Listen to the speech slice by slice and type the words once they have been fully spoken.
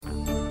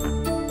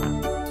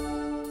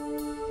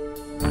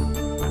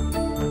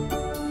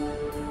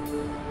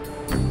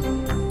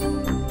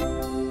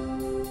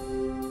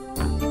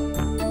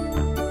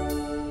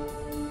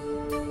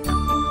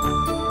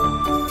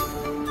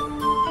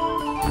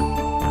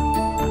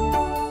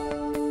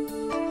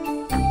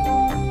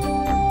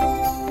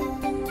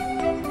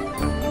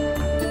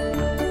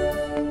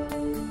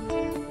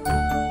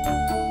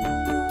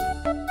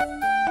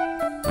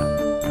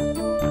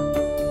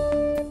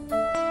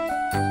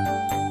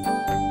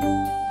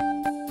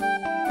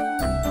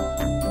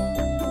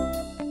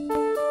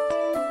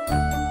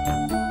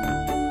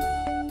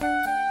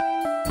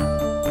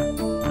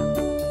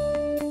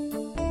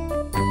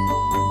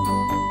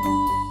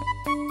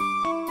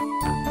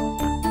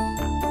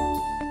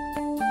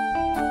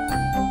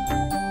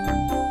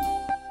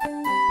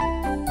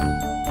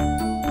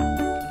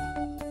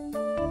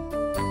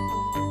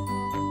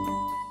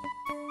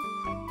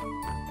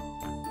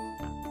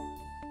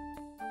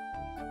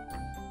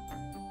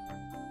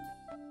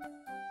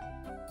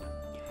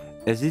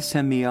Eżis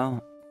semmija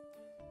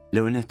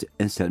l-għunet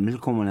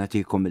insellmilkom u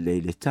nagħtikom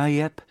il-lejl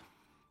tajjeb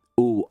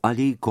u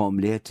għalikom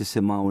li qed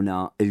tisimgħuna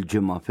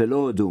il-ġimgħa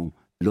filgħodu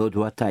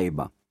l-għodwa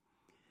tajba.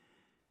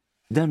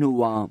 Dan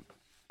huwa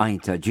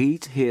Għajn ta'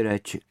 ġid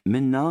ħireġ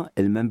minna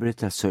il-membri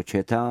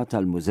tas-soċjetà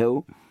tal-mużew.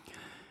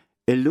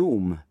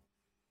 Illum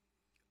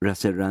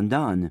ras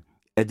ir-Randan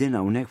qegħdin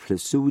hawnhekk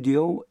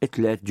fl-istudio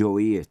it-tliet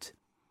ġewijiet.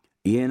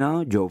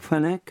 Jiena Joe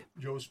Fenek,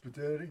 Joe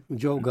Spiteri,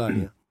 Joe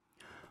Garja.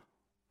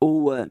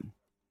 U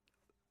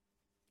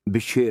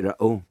biex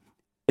xieraqu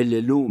illi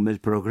llum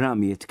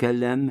il-programm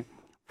jitkellem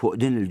fuq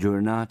din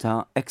il-ġurnata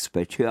ek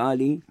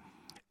speċjali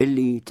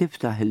illi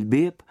tiftaħ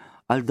il-bieb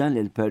għal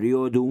dan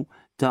il-perjodu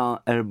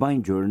ta'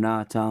 40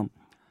 ġurnata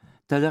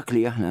ta' dak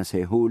li aħna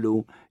sejħulu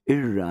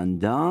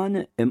ir-Randan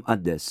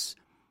imqaddes.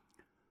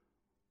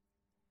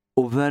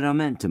 U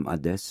verament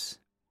imqaddes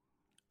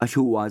għax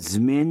huwa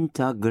żmien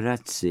ta'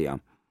 grazzja.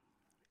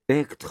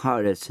 Hekk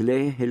tħares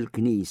lejh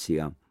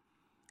il-Knisja.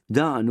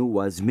 Dan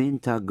huwa żmien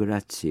ta'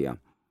 grazzja.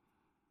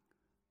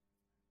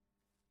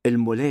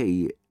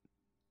 Il-mulej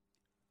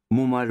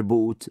mu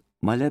marbut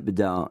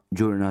mal-ebda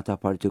ġurnata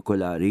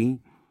partikolari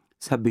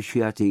sabiex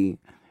jagħti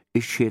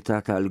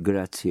ix-xieta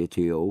tal-grazzji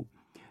tiegħu,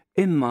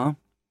 imma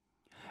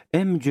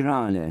hemm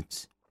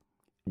ġranet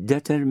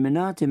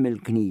determinati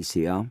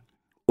mill-Knisja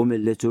u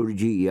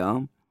mill-liturġija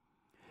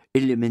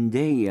illi minn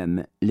dejjem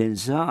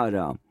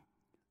l-insara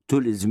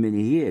tul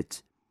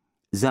iż-żminijiet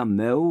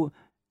żammew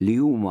li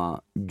huma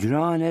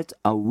ġranet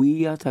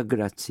qawwija ta'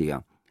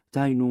 grazzja,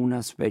 ta'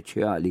 għajnuna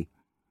speċjali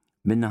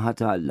min-naħa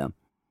ta'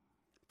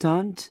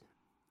 tant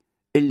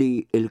illi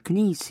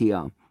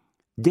l-Knisja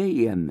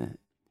dejjem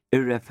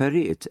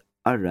irreferiet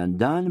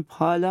għar-Randan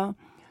bħala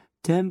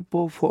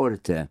tempo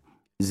forte,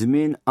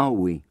 żmien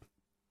qawwi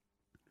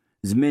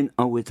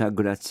ta'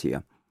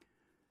 grazzja,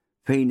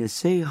 fejn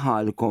is-sejħa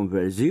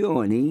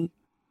l-konverżjoni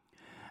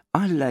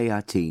Alla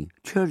jagħti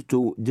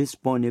ċertu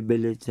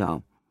disponibilità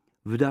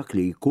f'dak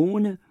li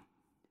jkun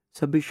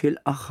sabiex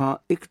jilqaħħa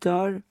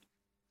iktar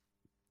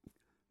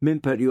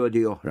minn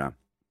perjodi oħra.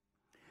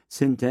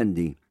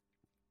 Sintendi,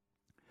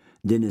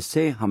 din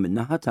is-sejħa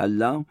min-naħa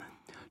tal-Alla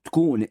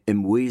tkun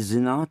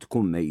imwiżna,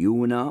 tkun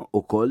mejjuna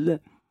wkoll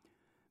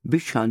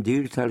biex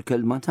xandir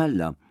tal-kelma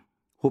tal-Alla.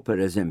 U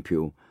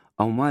pereżempju,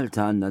 hawn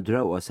Malta għandna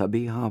drawqa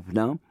sabiħa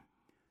ħafna,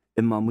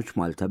 imma mhux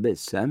Malta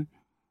biss,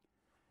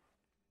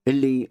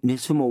 illi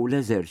nisimgħu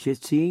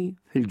l-eżerċizzi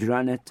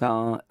fil-ġranet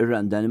ta'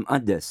 ir-Randan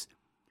imqaddes.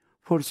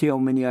 Forsi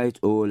hawn min jgħid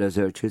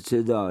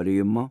l-eżerċizzi dari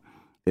imma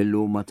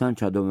illum ma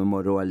tantx għadhom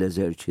imorru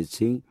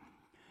għall-eżerċizzi.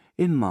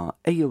 Imma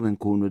ejjew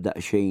nkunu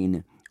daqsxejn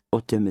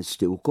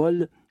ottimisti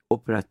wkoll u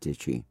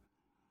prattiċi.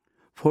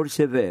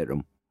 Forsi veru,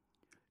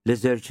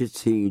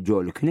 l-eżerċizzi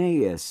ġol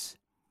knejjes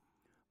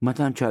ma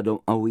tantx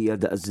għadhom qawwija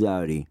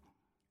daqsdari,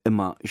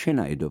 imma xi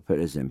ngħidu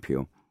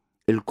pereżempju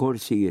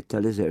il-korsijiet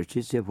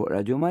tal-eżerċizzi fuq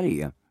Radju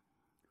Marija.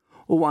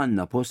 U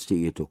għandna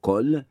postijiet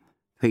ukoll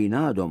fejn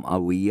għadhom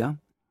qawwija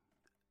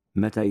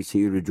meta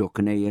jsiru ġo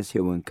knejjes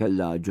jew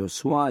inkella ġo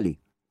swali.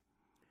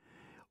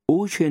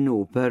 U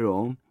x'inhu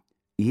però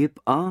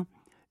jibqa'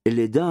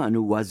 illi dan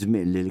huwa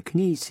żmien li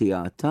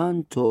l-Knisja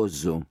tant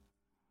tożżu.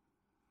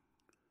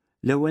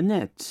 L-ewwel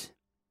nett,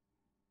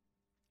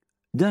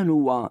 dan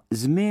huwa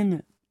żmien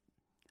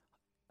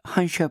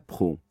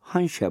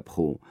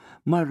ħanxebħu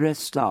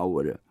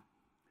mar-restawr.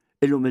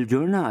 Illum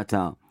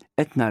il-ġurnata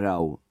qed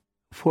naraw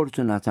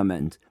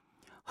fortunatament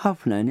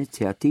ħafna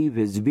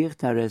inizjattivi sbieħ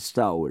ta'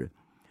 restawr.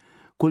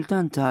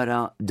 Kultant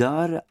tara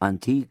dar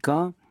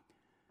antika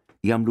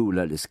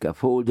jagħmlula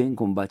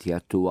l-scaffolding u mbagħad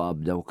jagħtuha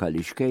b'dawk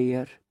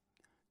l-ixkejjer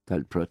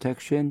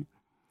tal-protection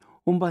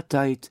u mbagħad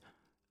tajt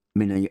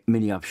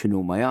min jaf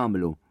x'inhuma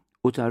jagħmlu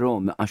u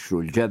tarhom iqaxxru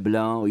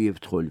l-ġebla u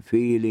jiftħu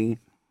l-fili.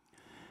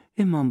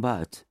 Imma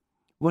mbagħad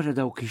wara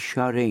dawk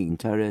ix-xarejn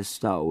ta'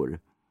 restawr,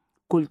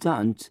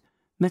 kultant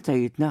meta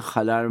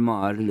jitneħħa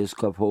l-armar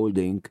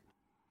l-scaffolding,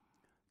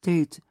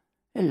 tgħid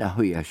illa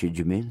ħujja xi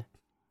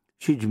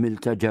ġmil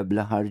ta'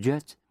 ġebla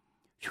ħarġet,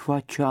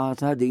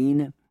 x'faċċata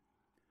din.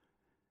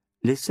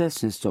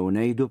 L-istess nistgħu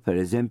ngħidu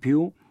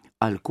pereżempju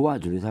għal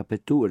kwadri ta'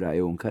 pittura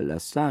jew nkella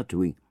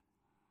statwi.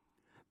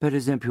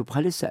 Pereżempju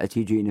bħalissa qed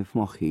jiġini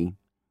f'moħħi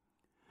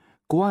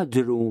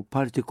kwadru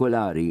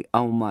partikolari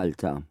hawn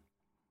Malta.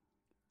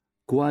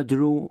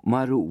 Kwadru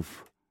magħruf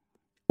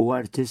u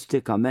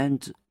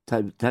artistikament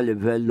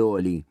tal-livell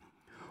għoli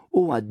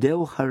u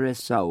għaddew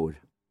ħar-restawr.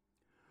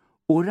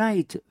 U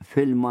rajt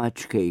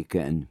filmaġġ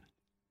kejken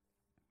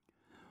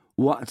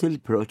waqt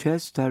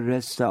il-proċess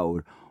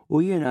tar-restawr u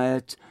jiena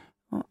qed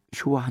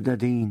x'waħda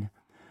din.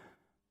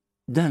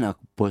 Danak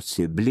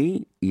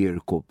possibbli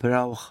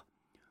jirkuprawh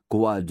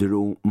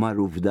kwadru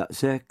magħruf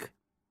daqshekk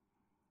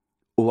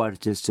u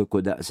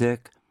artistiku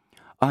daqshekk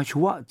għax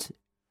waqt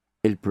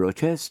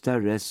il-proċess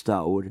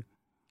tar-restawr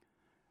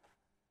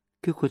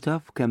kieku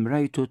taf kemm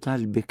rajtu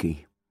tal-biki.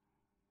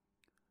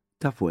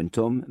 Tafu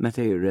intom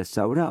meta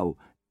jirrestawraw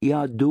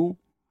jgħaddu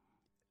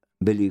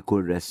billi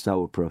jkun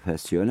restawr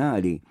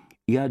professjonali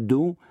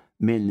jgħaddu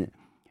minn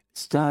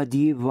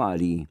stadji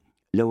varji.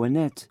 L-ewwel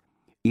nett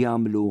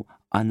jagħmlu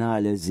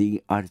analiżi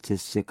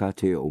artistika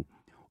tiegħu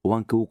u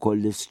anke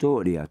wkoll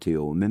l-istorja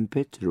tiegħu minn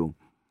Petru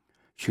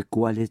xi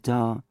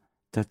kwalità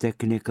ta'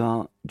 teknika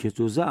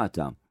ġiet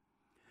użata.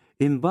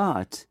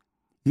 Imbagħad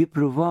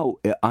jippruvaw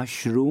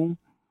iqaxxru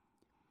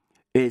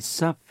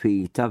is-saffi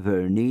ta'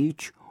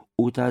 verniċ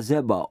u ta'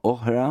 żeba'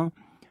 oħra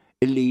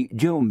illi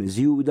ġew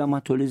miżjuda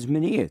matul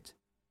iż-żminijiet.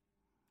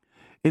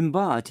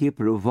 Imbagħad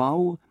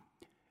jippruvaw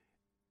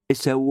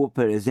isewwu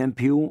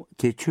pereżempju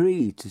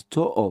titrid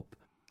toqob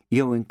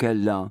jew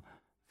inkella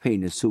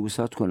fejn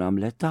is-susa tkun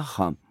għamlet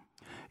tagħha.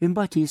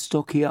 Imbagħad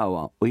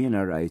jistokjawha u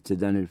jiena rajt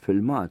dan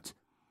il-filmat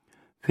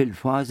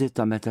fil-fażi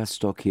ta' meta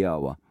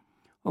stokjawha.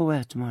 U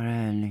qed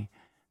marelli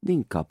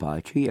din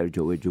kapaċi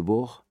jerġgħu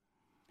iġibuh.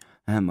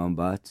 Imma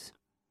mbagħad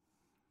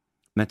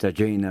meta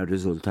ġejna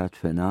r-riżultat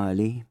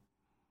finali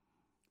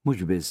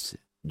mhux biss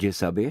ġie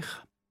sabiħ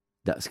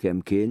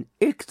daqskemm kien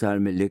iktar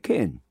milli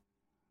kien.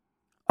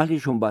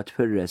 Għaliex imbagħad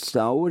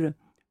fir-restawr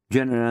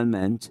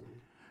ġeneralment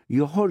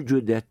joħorġu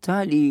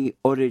dettalji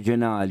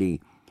oriġinali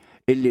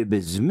illi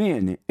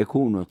biż-żmien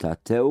ikunu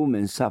tattew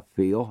minn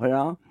saffi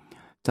oħra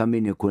ta'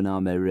 min ikun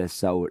għamel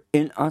restawr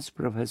inqas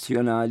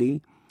professjonali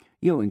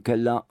jew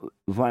inkella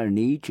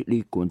varniċ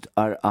li jkun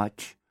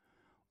tqarqaċ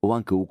u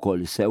anke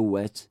wkoll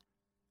sewwet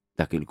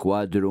dak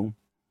il-kwadru.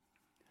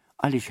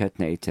 Għaliex qed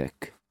ngħid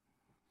hekk?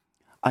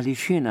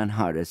 Għaliex jiena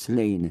nħares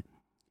lejn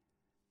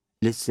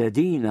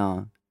l-istedina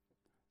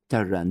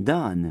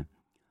tar-randan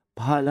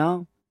bħala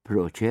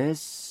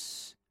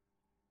proċess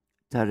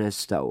ta'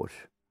 restawr.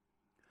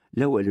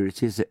 L-ewwel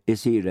irid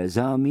isir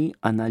eżami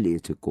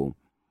analitiku.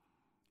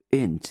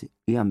 Int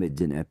ja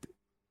mid-dineb,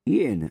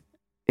 jien,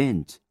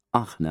 int,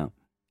 aħna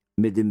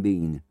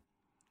mid-dinbin.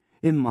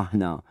 Imma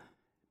aħna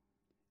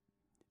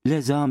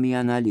l-eżami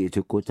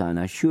analitiku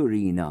tagħna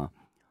xurina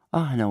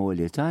aħna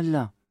woli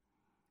Alla,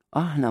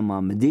 aħna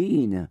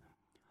mamdin,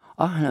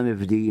 aħna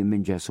mifdijin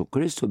minn Ġesu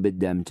Kristu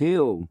bid-dem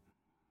tiegħu.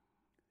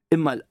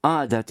 Imma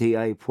l-qagħda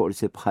tiegħi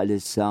forsi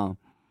bħalissa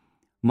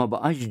ma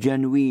baqax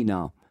ġenwina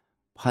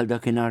bħal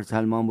dakinhar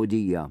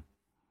tal-Magħmudija.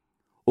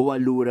 U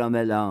allura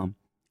mela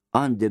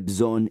għandi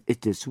bżonn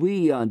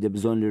it-tiswija, għandi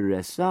bżonn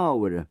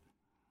ir-restawr.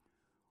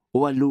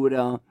 U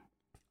allura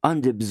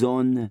għandi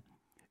bżonn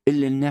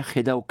illi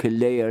nneħħi dawk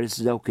il-layers,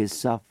 dawk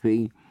is-saffi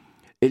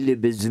illi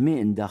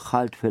biż-żmien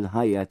daħħalt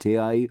fil-ħajja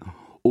tiegħi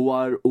u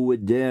għarqu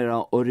id-dera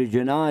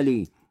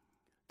oriġinali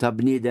ta'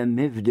 bniedem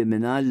mifdi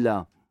minn Alla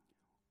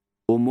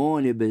u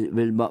moni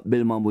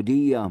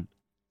bil-Magħmudija.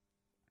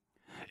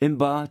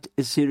 Imbagħad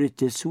issir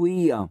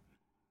it-tiswija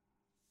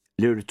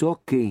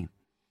l-irtokki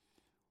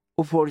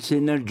u forsi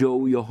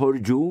nerġgħu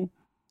joħorġu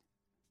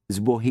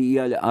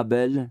żboħija li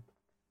qabel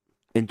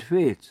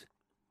intfiet.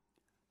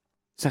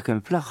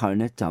 Sakemm fl-aħħar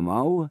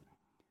nittamaw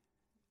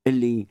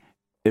illi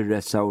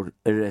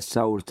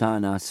ir-restawr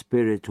tagħna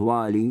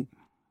spiritwali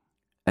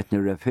qed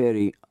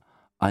nirreferi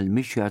għal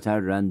mixja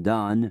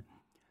tar-randan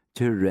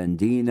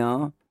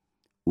tirrendina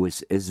wis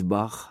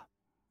isbaħ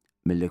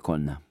milli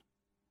konna.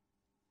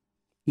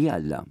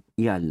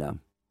 Jalla,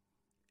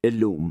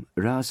 illum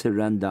ras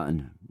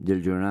ir-randan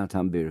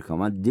dil-ġurnata mbirka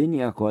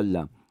mad-dinja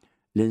kollha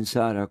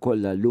l-insara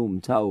kollha llum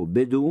taw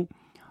bidu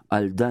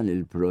għal dan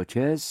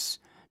il-proċess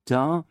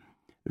ta'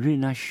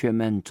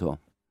 rinaxximento.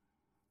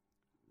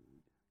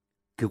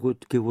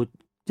 Kieku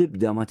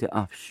tibda ma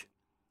tiqafx,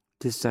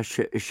 tista'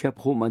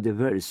 xebħu ma'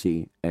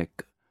 diversi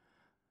hekk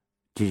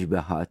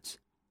tiġbeħat.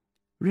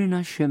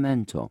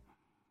 Rinaxximento.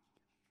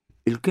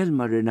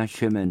 Il-kelma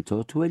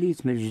rinaxximento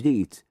twelit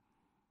mill-ġdid.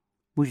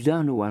 Mhux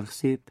dan huwa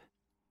l-ħsieb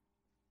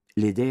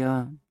l-idea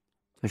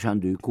ta'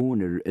 x'għandu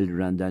jkun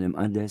il-randan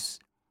imqaddes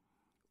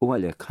u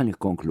għalhekk ħa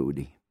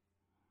nikkonkludi.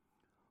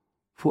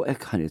 Fuq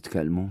hekk ħa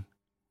nitkellmu.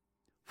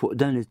 Fuq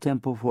dan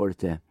it-tempo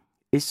forte,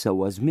 issa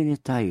huwa żmien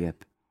it-tajjeb,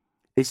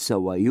 issa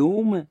huwa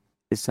jum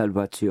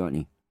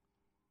is-salvazzjoni.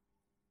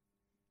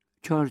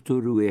 ċartu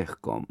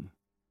rwieħkom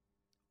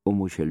u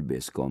mhux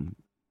ilbiskom,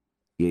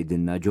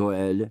 jgħidilna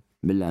Joel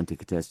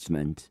mill-Antik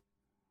Testament.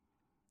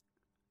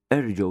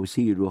 Erġgħu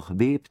siru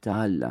ħbieb ta'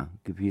 Alla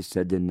kif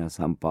jistedilna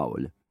San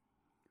Pawl.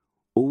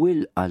 U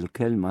wilqa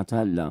l-kelma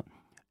ta' Alla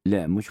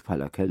le mhux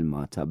bħala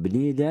kelma ta'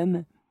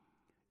 bniedem,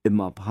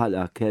 imma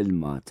bħala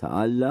kelma ta'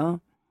 Alla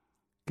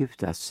kif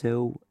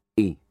tassew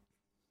i.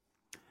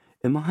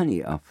 Imma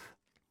ħanieqaf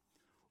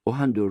u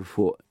ħandur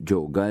fuq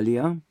ġew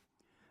Galja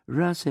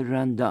ras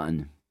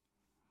ir-randan.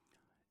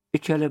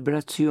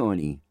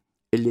 Iċ-ċelebrazzjoni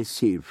illi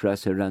ssir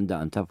f'ras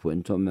ir-randan ta'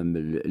 intom hemm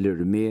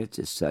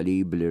l-irmiet,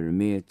 is-salib,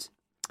 l-irmiet.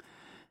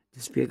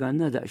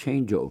 Tispjegalna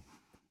daqsxejn ġew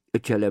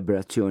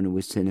iċ-ċelebrazzjoni u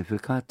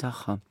s-sinifikat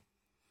tagħha.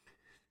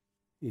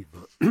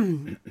 Iva,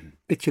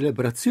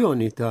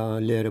 iċ-ċelebrazzjoni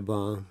tal-erba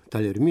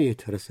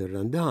tal-irmiet ras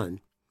ir-randan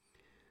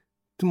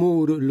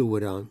tmur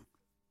lura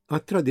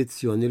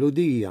għat-tradizzjoni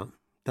ludija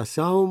ta'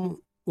 sawm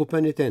u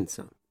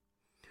penitenza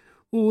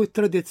u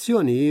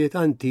t-tradizzjonijiet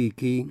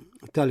antiki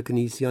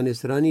tal-Knisja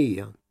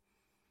Nisranija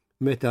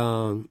meta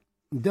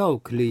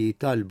dawk li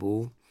talbu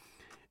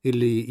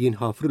illi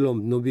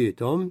jinħafrulhom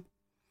dnubietom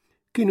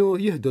kienu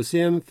jieħdu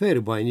sehem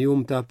f'40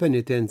 jum ta'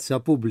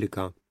 penitenza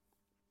pubblika.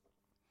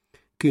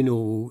 kienu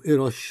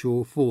iroxxu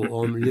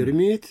fuqhom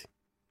l-irmiet,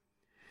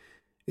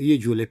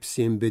 jiġu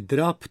libsin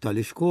bid-drab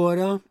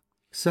tal-ixkora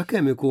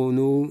sakemm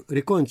ikunu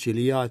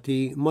rikonċiljati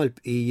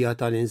mal-bqija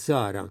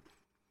tal-insara.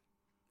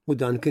 U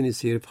dan kien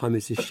isir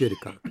f'5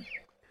 ix-xirka.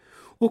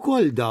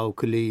 Ukoll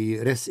dawk li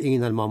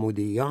resqina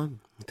l-mamudija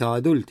ta'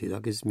 adulti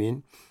dak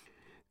iż-żmien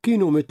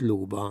kienu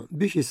mitluba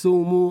biex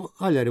isumu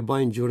għal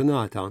 40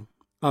 ġurnata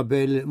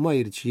qabel ma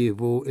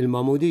jirċievu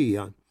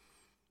il-mamudija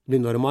li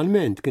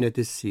normalment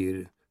kienet issir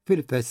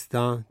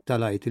fil-festa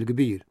tal-Għajt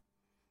il-Kbir.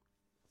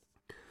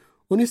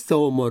 U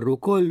nistgħu mmorru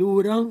wkoll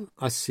lura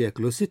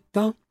għas-seklu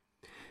 6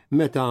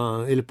 meta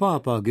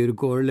il-Papa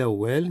Girgor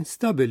l-ewwel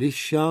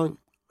stabilixxa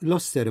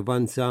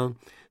l-osservanza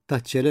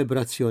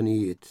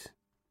taċ-ċelebrazzjonijiet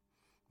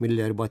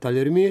mill-erba'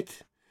 tal-irmiet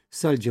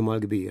sal-ġimgħa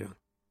l-kbira.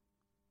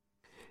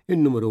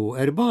 In-numru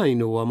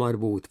 40 huwa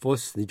marbut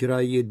fost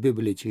ġrajiet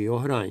bibliċi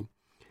oħrajn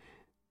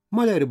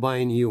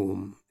mal-40 jum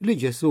li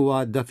Ġesu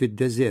għadda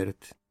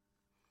fid-deżert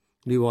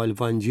li huwa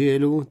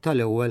l-Vanġelu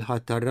tal-ewwel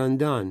ħadd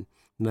tar-Randan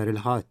nhar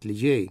il-ħadd li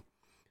ġej,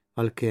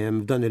 għalkemm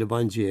f'dan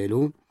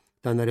il-Vanġelu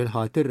ta' nhar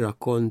il-ħadd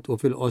irrakkontu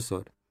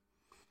fil-qosor.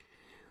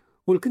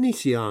 U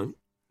l-Knisja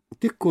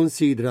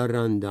tikkunsidra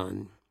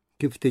r-Randan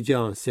kif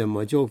diġà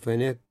semma ġew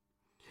fenek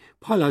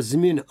bħala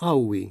żmien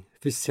qawwi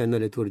fis-sena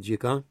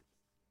liturġika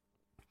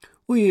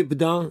u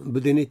jibda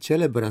b'din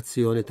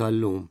iċ-ċelebrazzjoni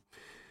tal-lum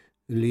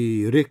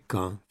li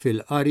rikka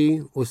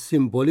fil-qari u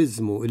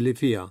s-simboliżmu illi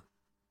fiha.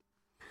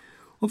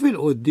 U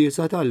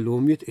fil-quddiesa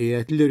tal-lum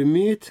jitqiegħed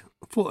l-irmiet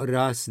fuq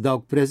ras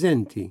dawk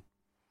preżenti.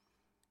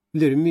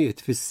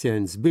 L-irmiet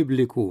fis-sens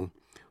bibliku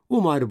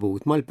u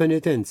marbut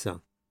mal-penitenza.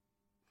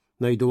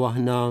 Ngħidu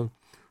aħna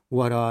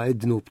wara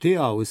id-dnub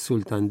tiegħu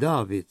is-Sultan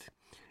David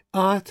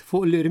qagħad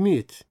fuq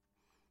l-irmiet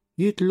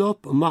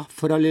jitlob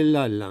maħfra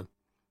lill-Alla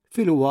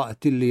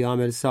fil-waqt li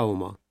jagħmel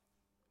sawma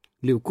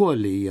li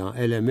wkoll hija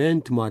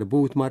element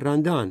marbut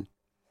mar-Randan.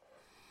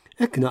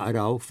 Hekk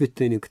naqraw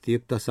fit-tieni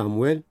ktieb ta'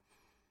 Samwel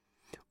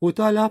u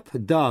talab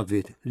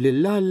David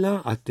lill-Alla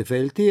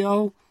għat-tifel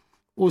tiegħu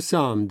u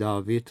sam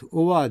David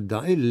u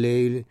għadda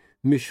il-lejl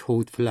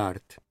mixħud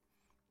fl-art.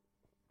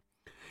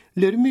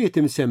 L-irmiet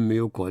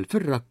imsemmi wkoll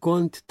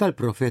fir-rakkont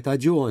tal-profeta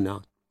Ġona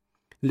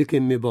li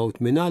kien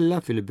mibgħut minn Alla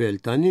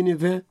fil-belt ta'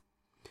 Ninive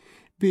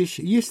biex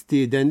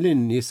jistieden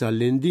lin-nies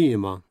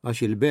għall-indiema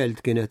għax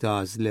il-belt kienet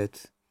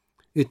għażlet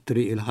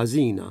it-triq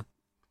il-ħażina.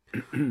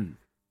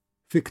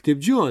 Fi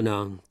ktieb Ġona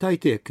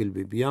tajtek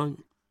il-Bibja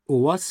u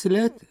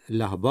waslet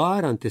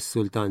l-aħbar għand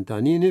is-Sultan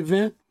ta'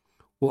 Ninive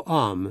u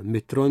qam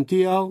mit-tron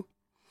tiegħu,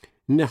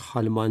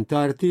 neħħa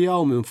l-mantar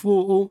tiegħu minn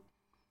fuqu,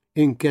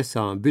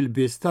 inkesa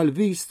bil-biss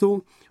tal-vistu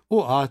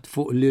u qgħad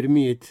fuq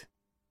l-irmiet.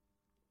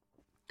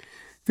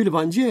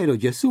 Fil-Vanġelu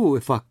Ġesu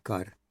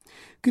ifakkar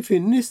kif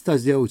in-nies ta'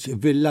 żewġ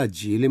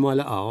villaġġi li ma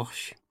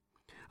laqgħux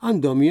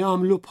għandhom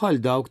jagħmlu bħal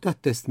dawk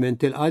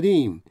tat-Testament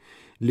il-Qadim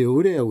li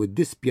wrew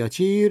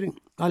id-dispjaċir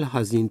għal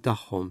ħażin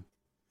tagħhom.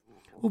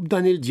 U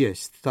b'dan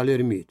il-ġest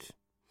tal-irmiet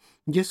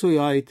Ġesu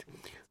jgħid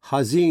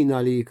ħażin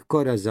għalik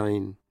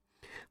Korazajn,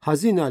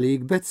 ħażin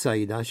għalik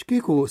Betsajda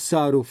x'kieku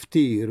saru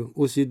ftir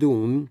u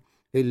Sidun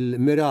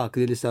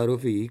il-mirakli li saru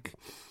fik,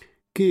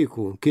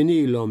 kieku kien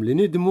ilhom li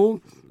nidmu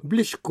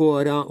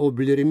bl-ixkora u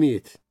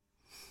bl-irmiet.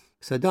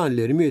 Sa dan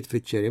l-irmiet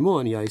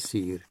fiċ-ċerimonja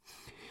jsir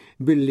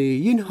billi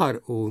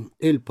jinħarqu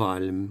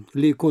il-palm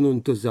li jkunu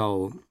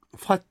ntużaw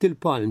f'ħatt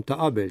il-palm ta'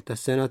 qabel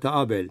tas-sena ta'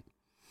 qabel.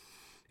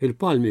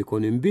 Il-palm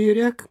ikun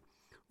imbierek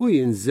u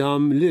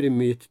jinżamm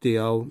l-irmiet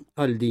tiegħu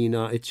għal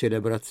dina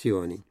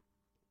iċ-ċelebrazzjoni.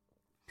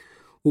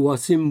 Huwa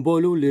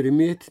simbolu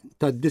l-irmiet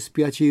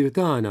tad-dispjaċir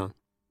tagħna,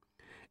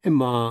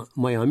 imma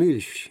ma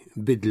jagħmilx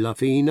bidla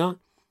fina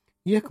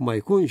jekk ma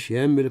jkunx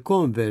hemm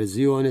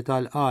il-konverżjoni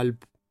tal-qalb.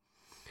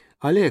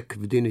 Għalhekk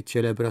f'din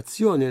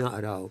iċ-ċelebrazzjoni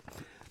naqraw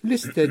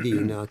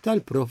l-istedina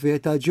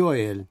tal-profeta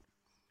Ġoel.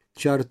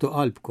 ċartu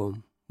qalbkom,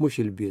 mhux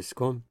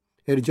il-bieskom,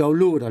 irġgħu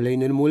lura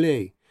lejn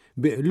il-mulej,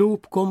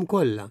 biqlubkom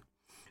kollha,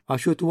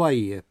 għax hu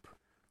twajjeb,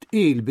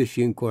 tqil biex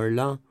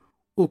jinkorla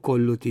u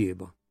kollu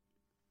tieba.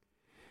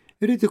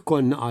 Irid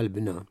ikollna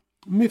qalbna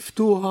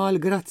miftuħa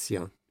għal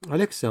grazzja,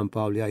 għalhekk San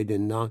Pawl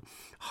jgħidilna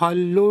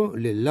ħallu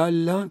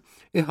lill-Alla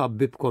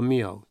iħabbibkom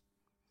miegħu.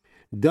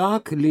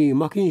 Dak li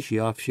ma kienx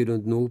jaf xi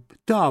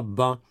dnub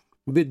tabba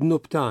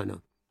bid-dnub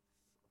tagħna.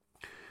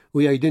 U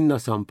jgħidilna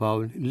San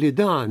Pawl li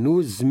dan hu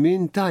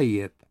żmien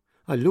tajjeb,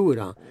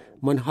 allura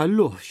ma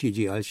nħalluhx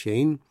jiġi għal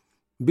xejn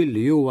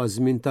billi huwa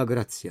żmien ta'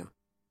 grazzja.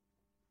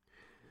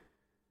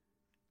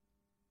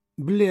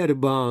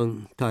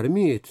 Bl-erba'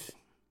 tarmiet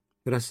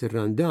ras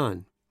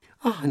ir-Randan,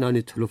 aħna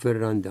nidħlu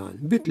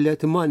fir-Randan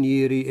bitlet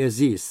manjieri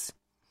eżis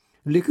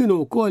li kienu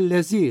wkoll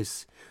eżis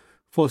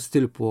fost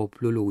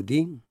il-poplu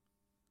ludi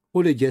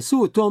u li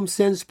Ġesu tom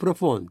sens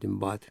profond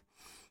imbagħad.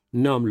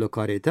 Namlu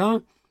karità,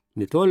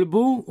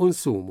 nitolbu u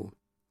nsumu.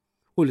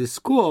 U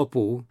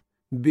l-iskopu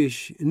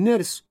biex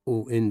nersqu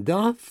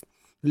indaf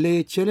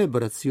li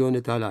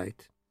ċelebrazzjoni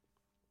tal-Għajt.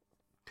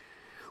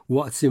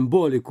 Waqt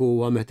simboliku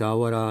huwa meta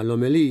wara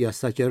l-omelija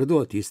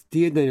s-saċerdoti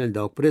jistieden il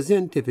dawk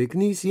preżenti fi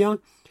knisja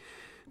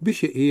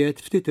biex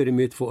iqiegħed ftit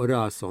irmiet fuq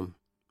rashom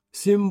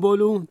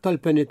simbolu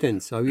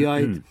tal-penitenza u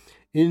jgħid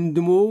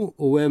indmu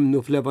u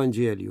emnu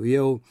fl-Evanġelju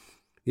jew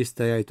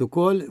jista' jgħid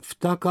ukoll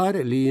ftakar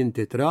li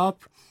inti trab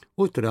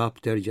u trab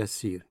terġa'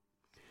 ssir.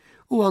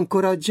 U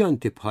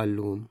ankoraġġanti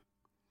bħallum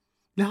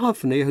li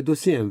ħafna jieħdu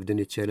sehem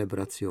f'din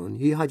iċ-ċelebrazzjoni,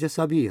 hi ħaġa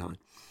sabiħa.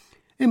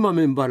 Imma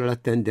minn barra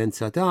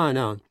l-tendenza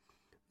tagħna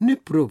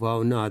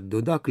nippruvaw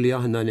ngħaddu dak li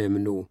aħna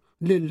nemnu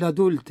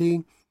lill-adulti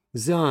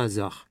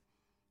żgħażagħ,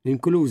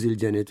 inklużi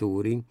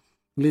l-ġenituri,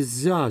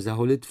 liż-żgħażagħ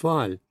u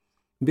l-itfal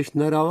biex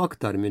naraw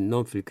aktar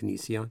minnhom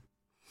fil-Knisja.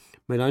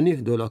 Mela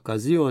nieħdu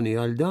l-okkażjoni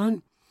għal dan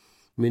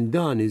minn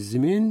dan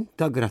iż-żmien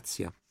ta'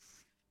 grazzja.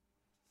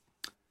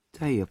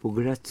 Tajjeb u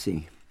grazzi.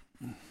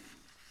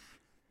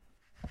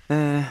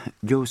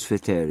 Ġew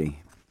sfiteri.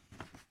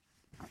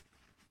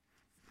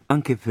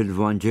 Anke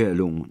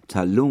fil-Vanġelu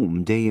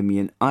tal-lum dejjem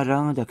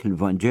jinqara dak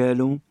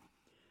il-Vanġelu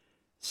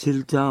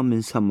silta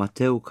minn San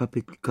Mattew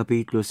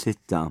kapitlu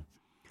 6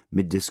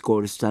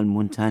 mid-diskors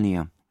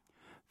tal-Muntanja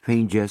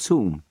fejn Ġesu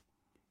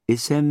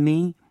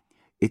isemmi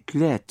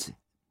it-tlet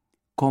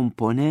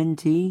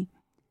komponenti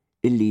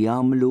illi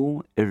jagħmlu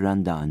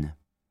ir-randan.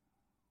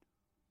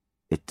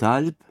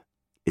 It-talb,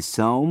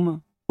 is-sawm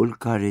u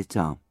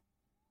l-karità.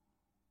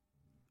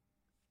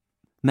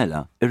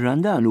 Mela,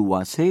 ir-randan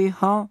huwa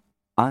sejħa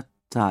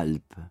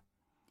għat-talb.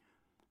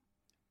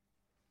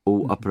 U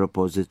a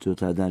propositu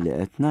ta' dan li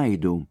qed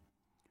ngħidu,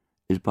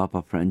 il-Papa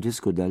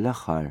Franġisku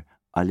dal-aħħar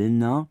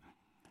għalilna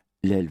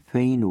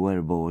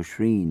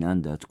l-2024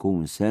 għandha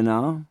tkun sena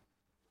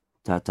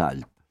ta'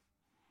 talb.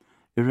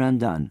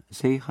 Ir-randan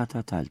sejħa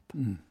ta' talb.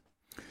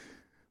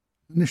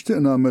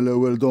 Nixtieq nagħmel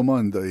ewwel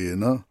domanda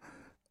jiena,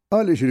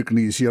 għaliex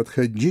il-Knisja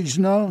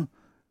tħeġġiġna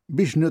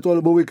biex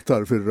nitolbu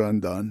iktar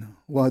fir-randan,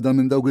 waħda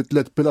minn dawk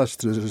it-tlet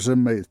pilastri li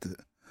semmejt.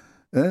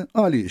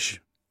 Għaliex?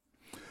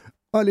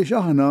 Għaliex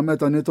aħna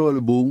meta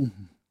nitolbu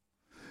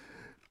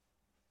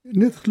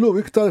nidħlu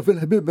iktar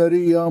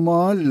fil-ħbiberija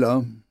ma' Alla,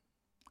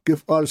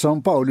 kif qal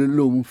San Pawl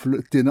illum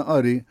fl-tieni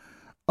qari,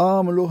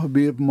 għamlu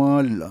ħbieb ma'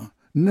 Alla,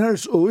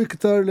 nersqu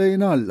iktar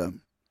lejn Alla.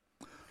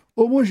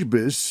 U mhux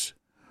biss,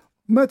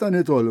 meta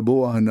nitolbu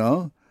aħna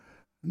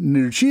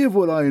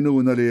nirċievu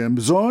l-għajnuna li hemm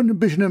bżonn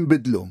biex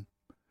ninbidlu.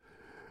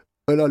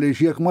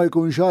 Għaliex jekk ma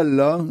jkunx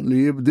Alla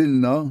li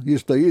jibdilna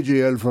jista'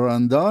 jiġi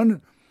l-randan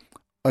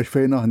għax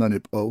fejn aħna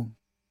nibqgħu.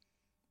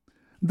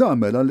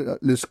 Dan mela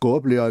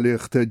l-iskop li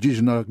għalih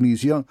teġġiġna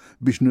l-Knisja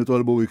biex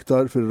nitolbu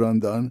iktar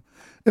fir-randan.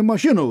 Imma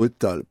x'inhu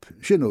it-talb?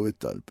 X'inhu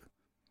it-talb?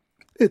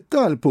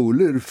 It-talb hu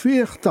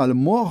l-irfieħ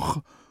tal-moħħ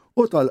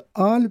u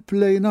tal-qalb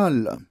lejn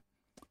Alla.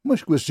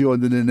 Mhux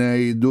kwestjoni li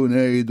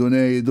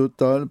ngħidu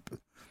t-talb.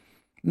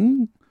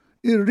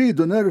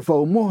 Irridu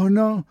nerfgħu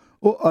moħħna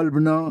u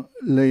qalbna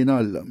lejn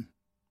Alla.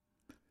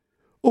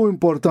 U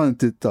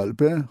importanti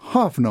t-talb,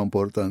 ħafna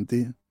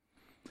importanti.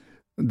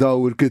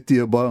 Daw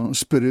il-kittieba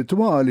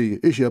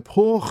spiritwali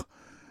ixebħuh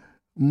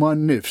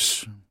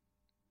man-nifs.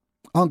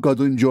 Anka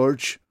Dun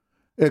George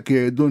hekk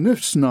jgħidu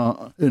nifsna,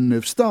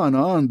 in-nifs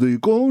tagħna għandu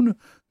jkun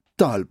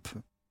talb.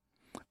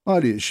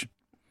 Għaliex?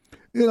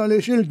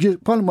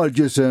 Għaliex palma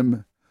l-ġisem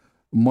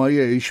ma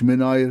jgħix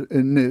mingħajr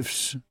in-nifs.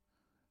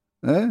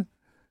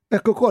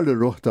 Hekk ukoll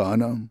ir-ruħ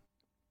tagħna.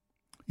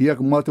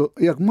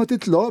 Jekk ma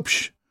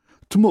titlobx,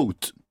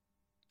 tmut.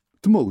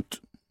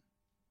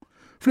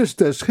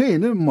 Fl-istess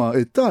ħin imma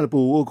it-talb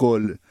huwa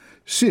wkoll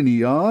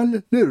sinjal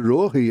li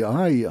r-ruħ hija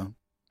ħajja.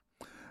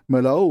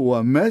 Mela huwa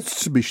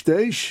mezz biex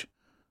tgħix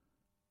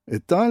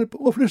it-talb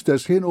u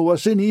fl-istess ħin huwa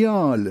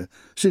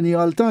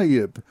sinjal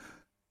tajjeb.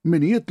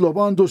 Min jitlob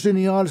għandu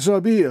sinjal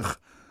sabiħ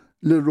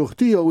li r-ruħ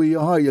tiegħu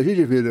hija ħajja,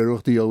 jiġifieri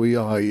r-ruħ tiegħu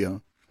hija ħajja.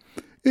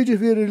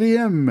 Jiġifieri li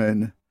jemmen,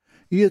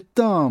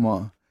 jittama,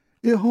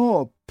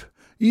 iħobb,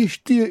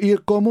 jixtieq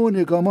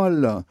jikkomunika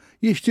mal-Alla,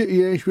 jixtieq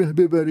jgħix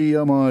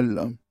fil-ħbiberija ma'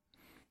 Alla.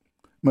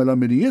 Mela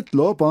min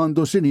jitlob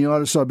għandu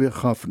sinjal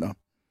sabiħ ħafna.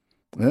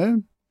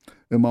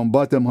 Imma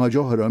mbagħad hemm ħaġa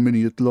oħra min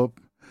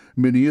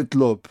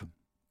jitlob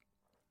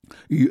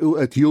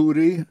qed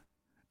juri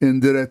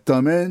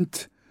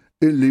indirettament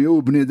illi hu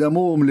bniedem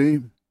umli.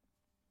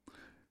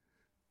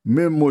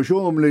 Min mhux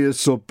umli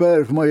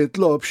jissopperf ma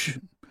jitlobx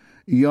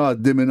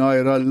jgħaddi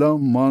mingħajr Alla,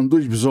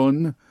 m'għandux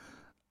bżonn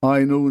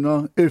għajnuna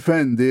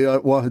ifendi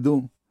waħdu.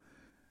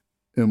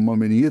 Imma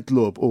min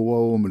jitlob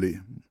huwa umli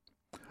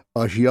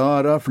għax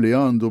jaraf li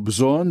għandu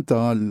bżonn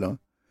ta' Alla.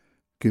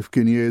 Kif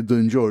kien jgħid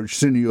Dun George,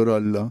 Sinjur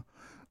Alla,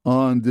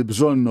 għandi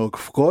bżonnok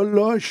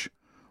f'kollox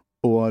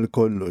u għal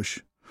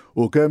kollox.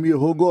 U kemm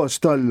jieħu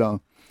gost Alla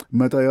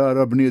meta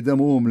jara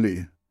bniedem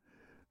umli.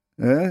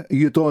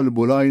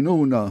 Jitolbu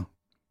l-għajnuna,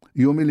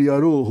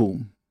 jumilja ruħu.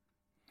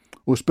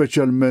 U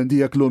speċjalment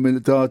jekk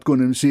l-umiltà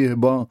tkun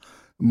imsieħba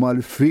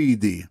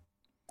mal-fidi.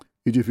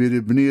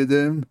 Jiġifieri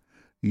bniedem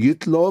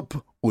jitlob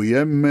u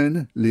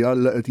jemmen li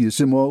Alla qed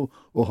jisimgħu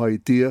u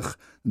ħajtih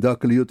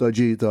dak li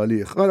jutaġita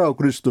għalih. Araw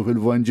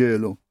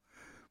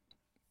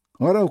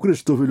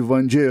Kristu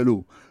fil-Vanġelu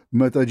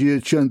meta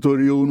ġiet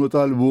ċenturjun u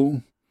talbu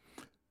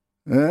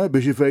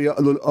biex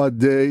ifejjaqlu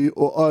l-qaddej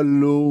u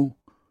qallu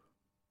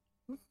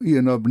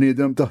jiena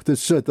bniedem taħt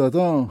is-seta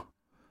ta'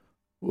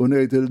 u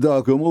ngħid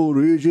il-dak imur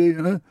jiġi,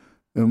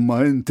 imma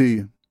inti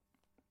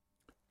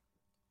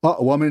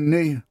aqwa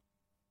minni,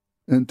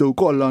 inti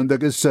wkoll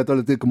għandek is-seta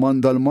li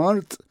tikmanda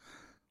l-Mart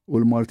u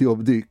l-Mart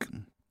jobdik.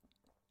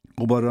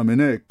 U barra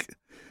minn hekk,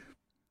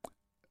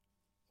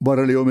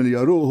 barra li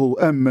jomilja ruħu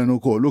emmen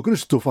ukoll u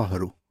Kristu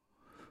faħru.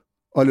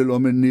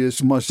 Għalilhom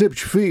in-nies ma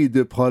sibx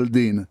fidi bħal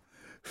din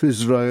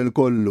f'Iżrael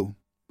kollu,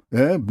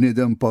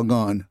 bniedem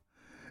pagan.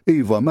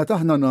 Iva, meta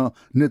aħna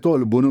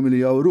nitolbu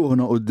numiljaw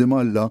ruħna qudiem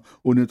Alla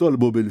u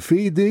nitolbu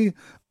bil-fidi,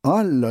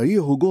 Alla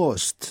jieħu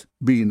gost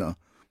bina,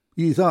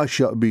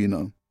 jitaxxaq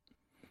bina.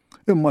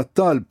 Imma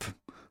t-talb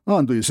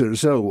għandu jisir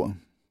sewwa.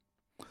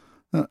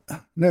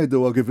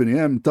 Ngħiduha kif inhi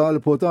hemm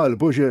talb u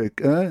talb u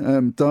xejk,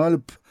 hemm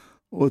talb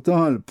u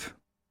talb.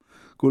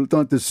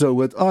 Kultant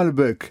issewwed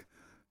qalbek,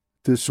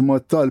 tisma'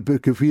 t-talb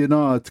kif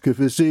jingħad, kif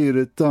isir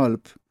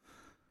it-talb.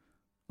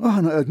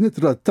 Aħna qed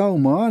nittrattaw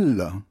ma'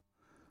 Alla.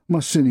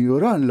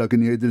 Mas-Sinjur Alla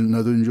kien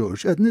jgħidilna Dun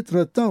Ġorġ, qed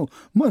nittrattaw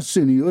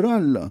mas-Sinjur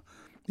Alla,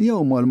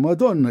 jew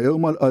mal-Madonna jew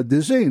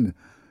mal-Qaddisin.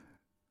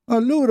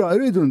 Allura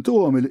rridu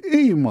ntuhom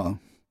il-qima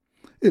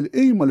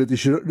li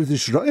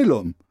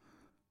tixraqilhom.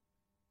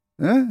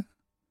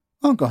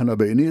 Anke aħna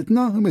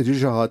bejnietna, meti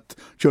xi ħadd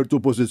ċertu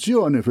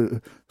pożizzjoni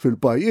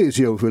fil-pajjiż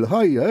jew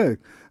fil-ħajja hekk.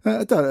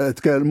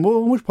 Tkellmu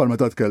mhux bħal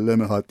meta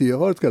tkellem ħadd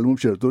ieħor, tkellmu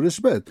b'ċertu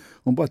rispett,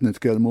 u mbagħad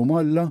nitkellmu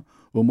mal-Alla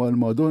u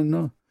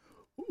mal-Madonna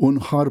u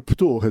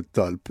nħarbtuh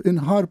it-talb,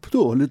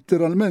 inħarbtuh,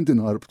 litteralment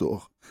inħarbtuh.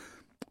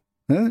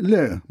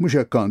 Le, mhux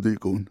hekk għandu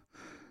jkun.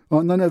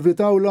 Għandna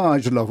nevitaw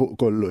l-għaġla fuq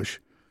kollox.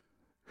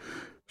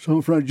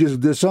 San Franġis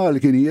de Sal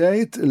kien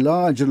jgħid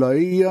l-għaġla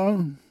hija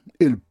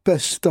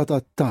il-pesta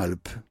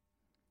tat-talb.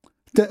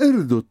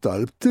 Teqirdu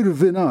t-talb,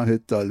 tirvinah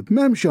it-talb,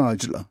 m'hemmx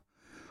għaġla.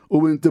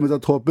 U inti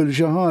meta tħobb il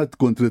xi ħadd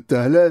tkun trid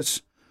teħles,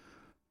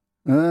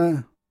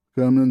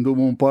 kemm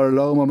nindumu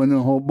nparlaw ma min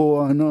inħobbu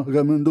aħna,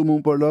 kemm nindumu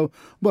nparlaw,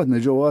 bad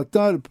niġu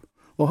għat-talb,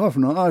 u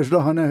ħafna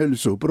għaġla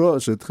ħaneħilsu,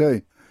 prosit,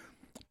 ħej.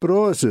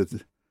 Prosit,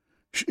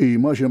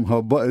 x'qima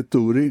x'imħabba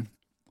it-turi,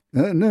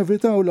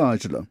 nevitaw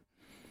l-għaġla.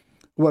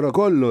 Wara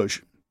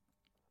kollox,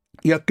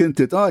 jekk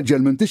inti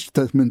tgħaġġel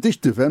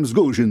m'intix tifhem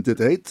żgur x'inti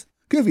tgħid,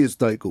 kif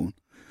jista' jkun?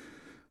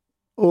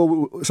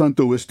 U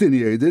Santu Wistin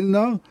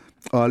jgħidilna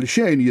għal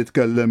xejn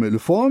jitkellem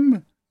il-fom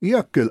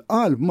jekk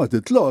il-qalb ma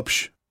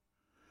titlobx.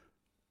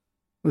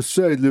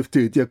 Is-sejd li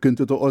ftit jekk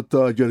inti toqgħod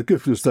tgħaġġel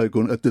kif jista'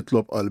 jkun qed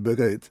titlob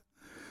qalbek għid.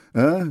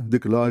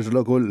 Dik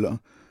l-għaġla kollha.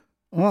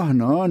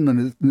 Aħna għandna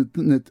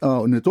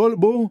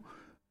nitolbu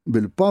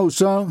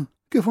bil-pawsa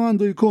kif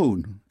għandu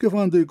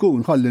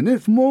jkun, ħalli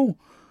nifhmu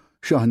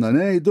x'aħna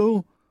ngħidu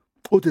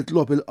u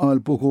titlob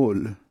il-qalb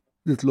ukoll.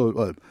 Titlob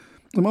il-qalb.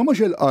 Imma mhux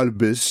il-qalb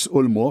biss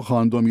u l-moħħ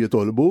għandhom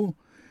jitolbu,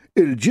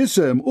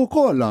 il-ġisem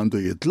ukoll għandu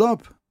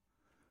jitlob.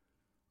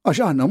 Għax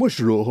aħna mhux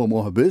ruħu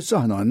moħħ biss,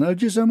 aħna għandna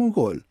l-ġisem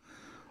ukoll.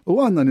 U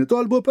għandna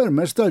nitolbu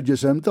permezz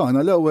tal-ġisem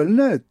tagħna l-ewwel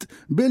nett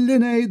billi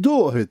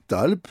ngħiduh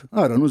it-talb,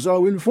 ara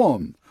nużaw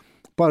il-fom,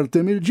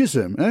 parti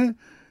mill-ġisem,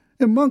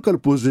 Imma anke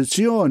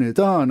l-pożizzjoni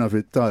tagħna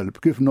fit-talb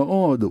kif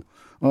noqogħdu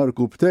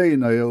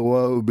arkubtejna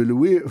jew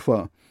bil-wieqfa,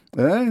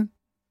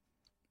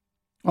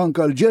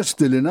 Anke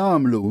l-ġesti li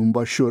nagħmlu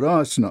mbaxxu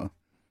rasna.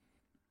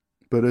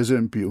 Per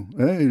eżempju,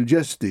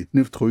 il-ġesti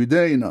niftħu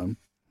jdejna,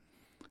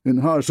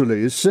 inħarsu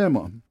lej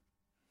is-sema.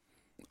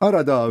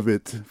 Ara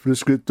David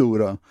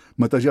fl-iskrittura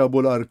meta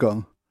ġabu l-arka,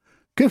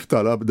 kif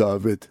talab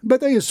David?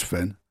 Beda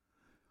jisfen.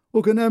 U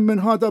kien hemm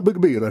minħata bi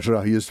kbira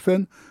x'raħ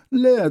jisfen,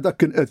 le dak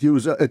kien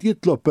qed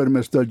jitlob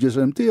permezz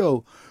tal-ġisem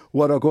tiegħu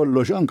wara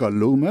kollox anke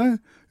llum,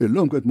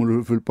 illum qed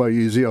tmur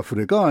fil-pajjiżi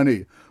Afrikani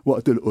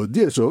waqt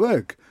il-quddies u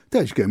hekk,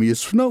 tgħix kemm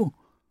jisfnu.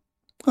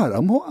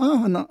 Ara,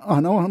 aħna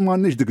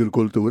m'għandniex dik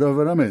il-kultura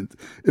verament,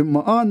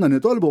 imma għandna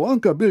nitolbu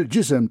anke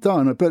bil-ġisem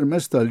tagħna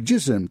permezz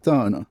tal-ġisem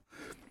tagħna.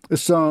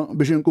 Issa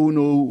biex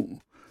inkunu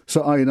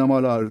saqajna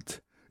mal-art,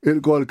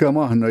 il-kol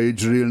kemm aħna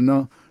jiġrilna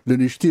li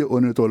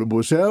nixtiequ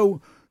nitolbu sew,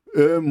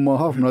 imma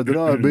ħafna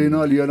drabi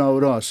naljeraw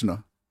rasna.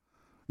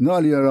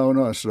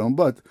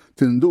 Mbagħad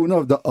tinduna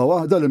f'daqqa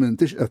waħda li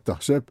m'intix qed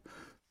taħseb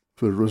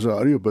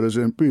fir-Rożarju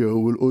pereżempju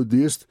jew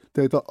il-Qudies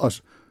tgħid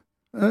taqqas.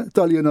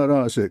 Taljena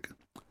rasek.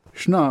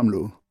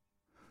 X'namlu?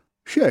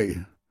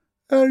 Xejn.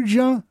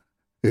 Erġa'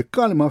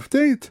 ikkalma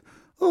ftit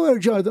u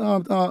erġa'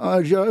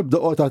 ibda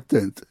qgħod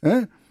attent,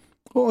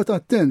 Qgħod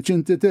attent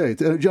x'inti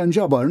tgħid, erġa'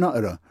 nġabar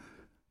naqra.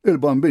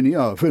 Il-bambin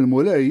jaf,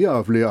 il-mulej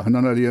jaf li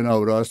aħna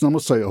naljenaw rasna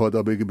mhux se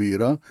joħodha bi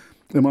kbira,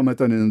 imma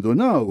meta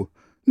nindunaw,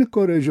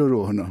 nikkorreġu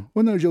ruħna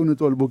u nerġgħu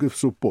nitolbu kif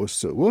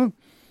suppost sew.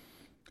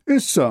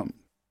 Issa,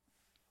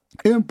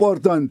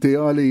 importanti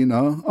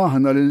għalina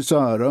aħna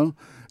l-insara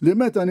li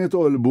meta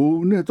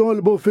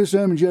nitolbu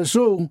f'isem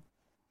Ġesu.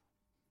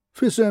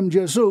 F'isem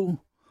Ġesu.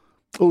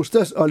 U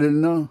stess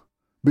qalilna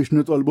biex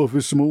nitolbu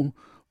f'ismu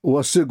u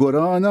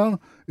assigurana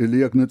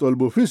illi jekk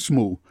nitolbu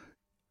f'ismu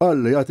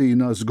Alla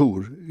jagħtina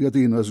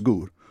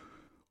żgur.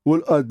 U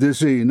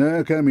l-qaddisin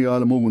kemm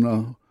jgħalmuna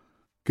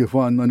kif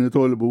għandna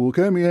nitolbu u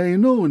kemm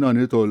jgħinuna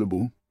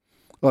nitolbu.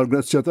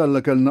 Għal-grazzja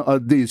tal-Alla kellna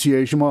qaddis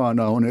jgħix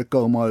magħna hawnhekk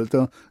hawn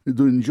Malta,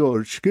 Dun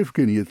Ġorġ, kif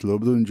kien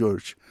jitlob Dun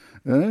Ġorġ?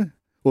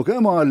 U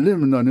kemm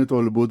għallimna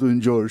nitolbu Dun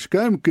George,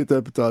 kemm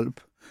kiteb talb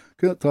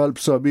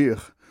sabiħ.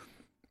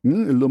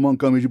 Illum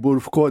anke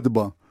miġbur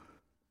f'kodba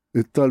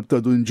it-talb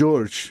ta' Dun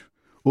George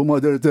u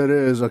Mother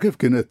Teresa, kif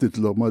kienet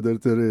titlob Mother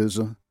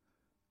Teresa?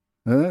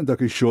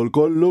 Dak ix-xogħol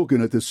kollu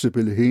kienet issib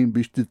il-ħin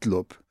biex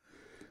titlob.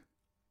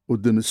 U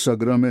din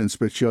is-sagrament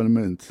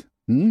speċjalment.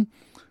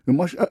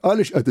 Imma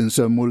għaliex qed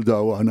insemmu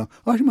l-daw aħna?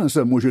 Għax ma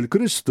nsemmux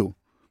il-Kristu.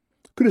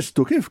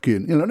 Kristu kif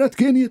kien? Il-għanet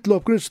kien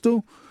jitlob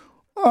Kristu?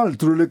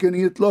 Altru li kien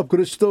jitlob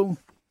Kristu?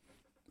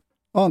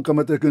 Anka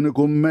meta kien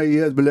ikun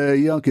mejjed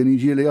blejja kien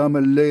jiġi li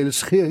jagħmel lejl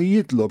sħiħ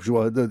jitlob xi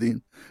waħda din,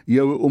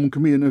 jew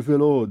kmieni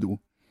fil-ħodu.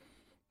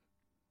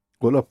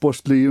 U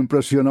l-apostli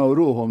jimpressjonaw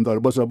ruhom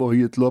darba sabuh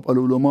jitlob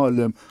qalulu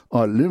Mgħallem,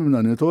 għallimna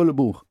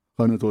nitolbu,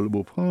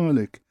 nitolbu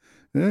bħalek.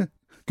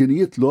 Kien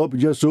jitlob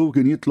Ġesu,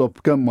 kien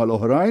jitlob kemm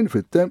mal-oħrajn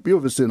fit-tempju,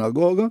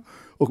 fis-sinagoga,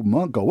 u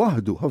manka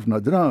waħdu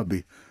ħafna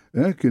drabi.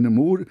 Kien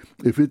imur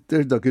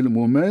ifittex dak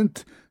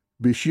il-mument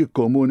biex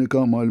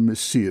jikkomunika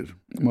mal-missier.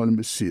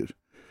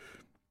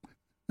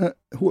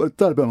 Hu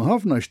talbem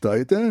ħafna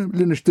xtajt,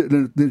 li nixtieq li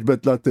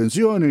niġbed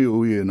l-attenzjoni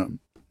u jiena.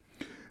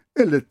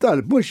 Illi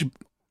talb mhux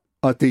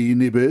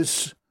għatini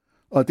biss,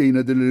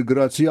 għatina din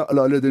il-grazzja,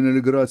 għala din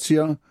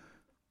il-grazzja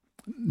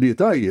li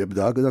tajjeb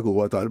dak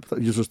huwa talb.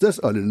 Ġesu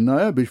stess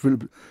għalilna biex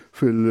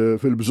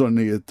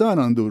fil-bżonnijiet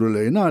tagħna nduru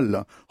lejn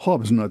Alla,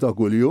 ħobżna ta'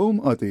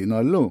 kuljum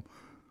għatina llum.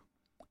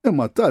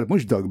 Imma t-talb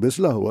mhux dak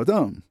biss laħwa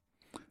ta'.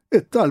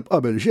 It-talb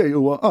qabel xejn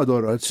huwa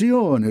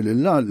adorazzjoni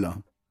lil Alla.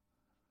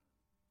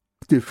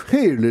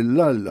 Tifħir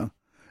lill-Alla.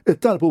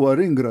 It-talb huwa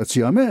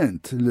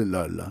ringrazzjament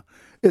lill-Alla.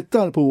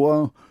 It-talb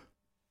huwa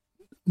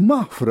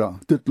maħfra,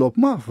 titlob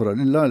maħfra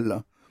lill-Alla.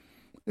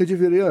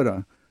 Ġifieri jara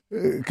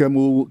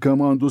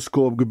kemm għandu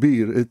skop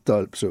kbir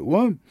it-talb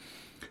sewwa.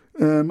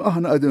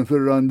 Aħna qegħdin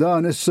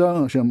fir-Randan issa,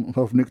 għax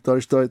ħafna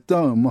iktar xtajt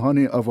ta' ma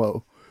ħanieqafaw.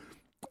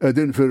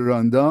 Qegħdin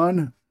fir-Randan.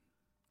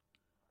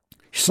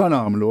 X'sa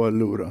nagħmlu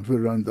allura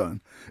fir-Randan?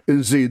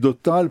 Inżidu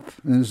t-talb,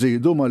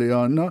 inżidu ma li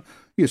għandna,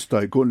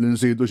 jista' jkun li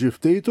nżidu xi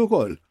ftit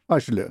ukoll,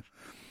 għax le.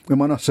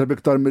 Imma naħseb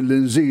iktar milli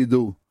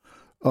nżidu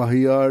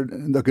aħjar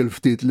dak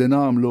il-ftit li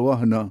nagħmlu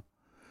aħna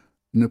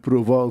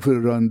nippruvaw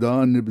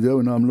fir-Randan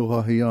nibdew nagħmluh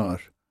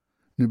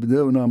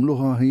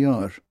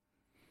aħjar.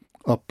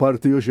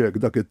 Apparti u xek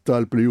dak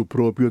it-talb li hu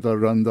propju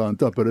tar-Randan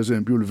ta'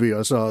 pereżempju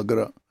l-Via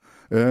Sagra,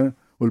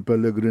 u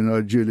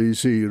l-pellegrinaġġi li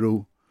jsiru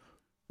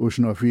u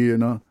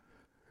x'nafjena.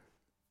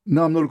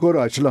 Namlu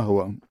l-koraġġ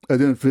l-aħwa,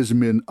 qegħdin fi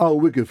żmien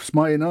qawwi kif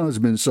smajna,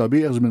 żmien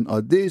sabiħ, żmien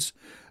qaddis,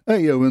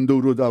 ejjew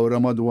induru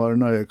dawra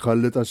madwarna hekk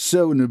ħalli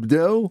tassew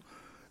nibdew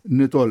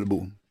nitolbu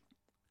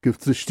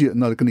kif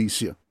tixtieqna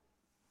l-Knisja.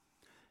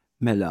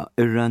 Mela,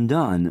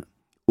 ir-Randan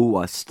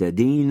huwa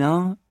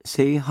stedina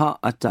sejħa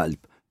għat-talb,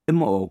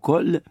 imma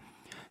wkoll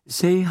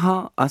sejħa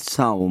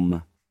għas-sawm.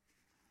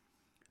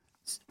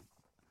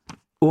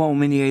 U hawn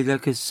min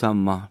jgħidlek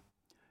is-samma.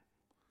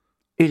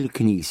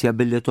 Il-Knisja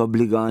billi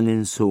tobbligani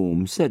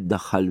nsum se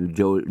ddaħħal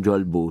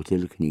ġolbut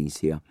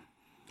il-Knisja.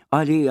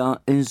 Għalija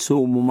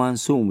insum u ma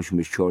nsumx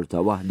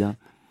mix-xorta waħda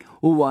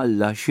u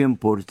Alla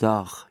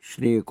x'impurtaħ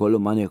x'niekol u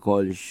ma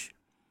niekolx.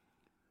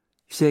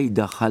 Se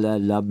jdaħħal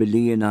Alla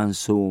billi jiena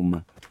nsum.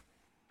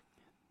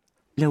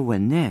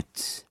 L-ewwel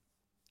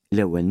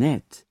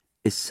nett,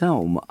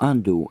 is-sawm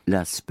għandu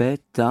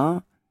l-aspett ta'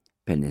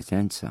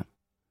 penitenza.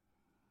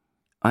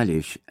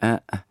 Għaliex,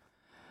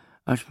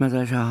 għax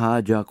meta xi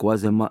ħaġa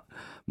kważi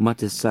ma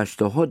tistax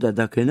toħodha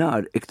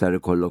dakinhar iktar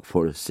ikollok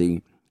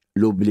forsi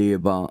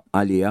l-ublieba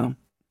għalija.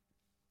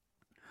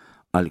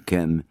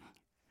 Għalkemm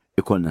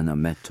ikollna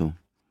nammettu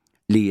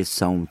li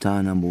s-sawm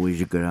tagħna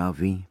mhuwiex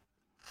gravi.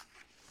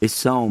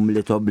 Is-sawm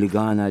li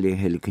tobbligana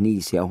lih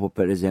il-Knisja hu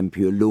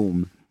pereżempju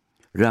llum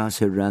ras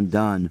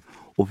ir-Randan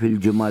u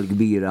fil-ġimgħa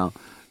l-kbira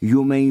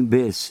jumejn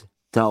biss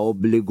ta'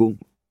 obbligu.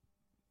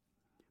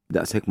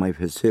 Daqshekk ma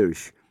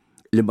jfissirx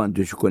li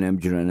m'għandux ikun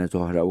hemm ġranet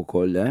oħra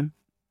wkoll,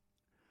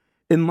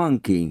 Imma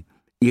anki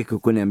jekk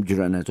ikun hemm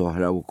ġranet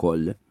oħra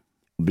wkoll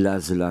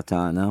bl-għażla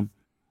tagħna.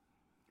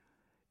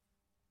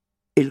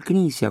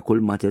 Il-Knisja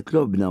kull ma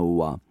titlobna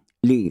huwa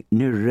li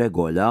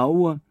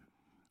nirregolaw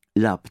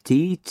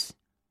l-aptit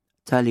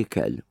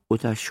tal-ikel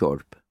u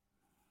tax-xorb.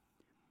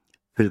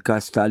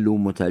 Fil-każ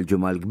tal-lum u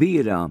tal-ġimgħa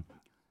l-kbira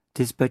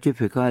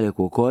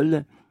tispeċifikalek ukoll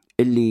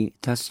illi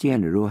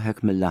tastjeni ruħek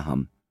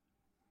mill-laħam.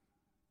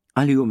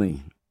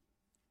 Għal-jumejn.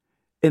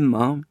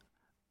 Imma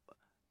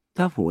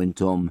tafu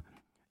intom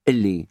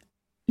illi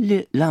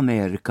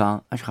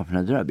l-Amerika, għax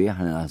ħafna drabi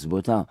aħna naħsbu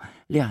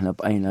li aħna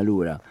bqajna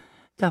lura,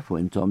 tafu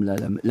intom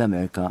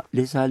l-Amerika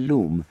li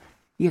sal-lum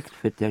jekk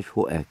tfittex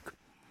fuq hekk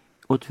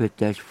u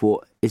tfittex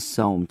fuq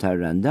is-sawm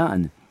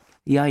tar-Randan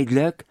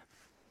jgħidlek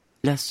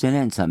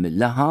l-astinenza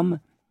mill-laħam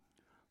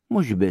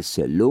mhux biss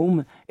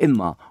illum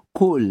imma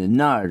kull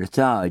nhar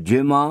ta'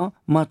 ġimgħa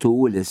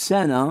matul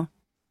is-sena.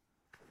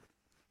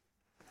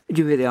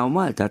 Ġifieri hawn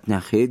Malta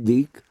tneħħi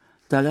dik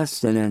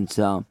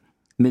tal-astinenza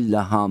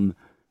mill-laħam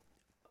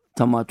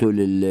ta' matul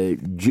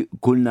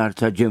kull nhar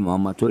ta' ġimgħa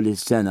matul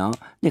is-sena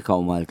dik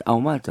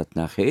hawn Malta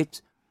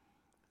tneħħit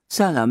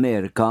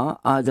sal-Amerika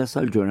għada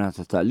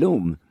sal-ġurnata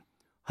tal-lum,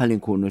 ħalli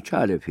nkunu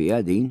ċari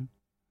fija din.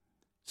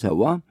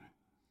 Sewa?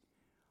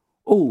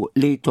 U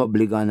li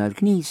tobbligana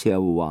l-Knisja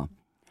huwa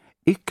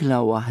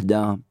ikla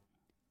waħda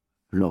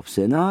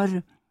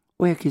fl-nofsinhar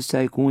u jekk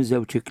jista' jkun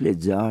żewġ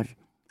ikliet żgħar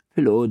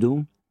fil-għodu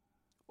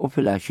u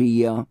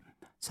fil-għaxija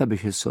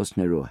sabiex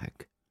issostni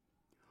ruħek.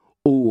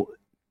 U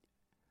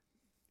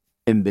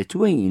in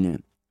between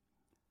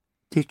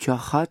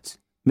tiċċaħħad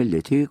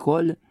milli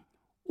tiekol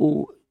u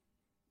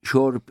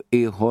xorb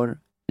ieħor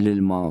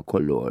l-ilma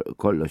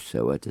kollox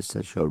sewa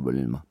tista' xorbu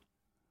l-ilma.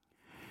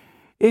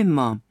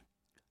 Imma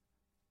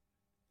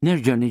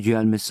nerġa' niġi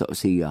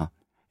għall-mistoqsija,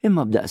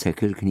 imma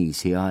b'daqshekk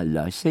il-Knisja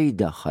Alla se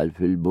jdaħħal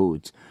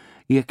fil-but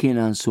jekk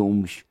jiena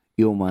nsumx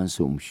jew ma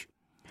nsumx.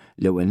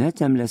 L-ewwel nett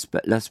hemm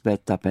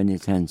l-aspett ta'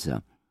 penitenza.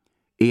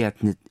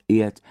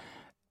 Qiegħed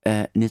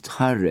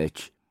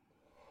nitħarreġ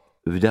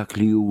f'dak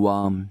li huwa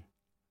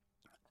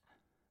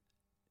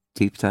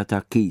tip ta'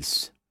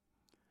 takkis.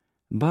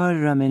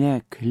 Barra minn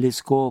hekk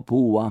l-iskop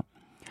huwa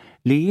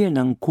li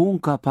jiena nkun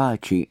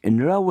kapaċi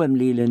nrawwem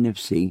lili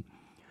nnifsi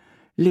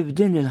li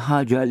f'din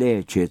il-ħaġa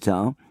leċita,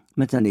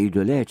 meta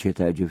ngħidu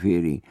leċita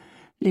ġifieri,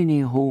 li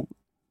nieħu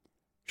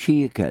xi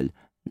ikel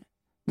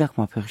dak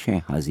ma fih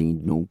xejn ħażin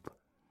dnub.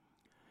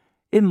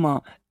 Imma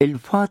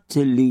il-fatt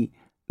li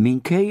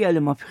minkejja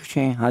li ma fih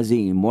xejn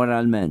ħażin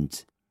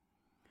moralment,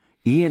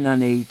 jiena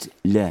ngħid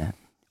le,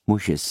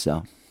 mhux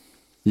issa,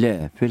 le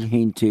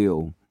fil-ħin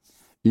tiegħu,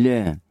 le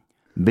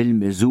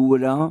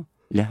bil-miżura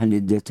li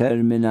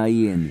ħniddetermina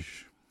jien.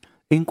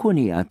 Inkun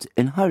qiegħed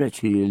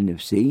inħarreġ lil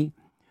nnifsi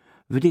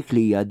f'dik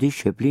li hija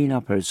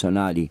dixxilpina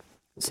personali,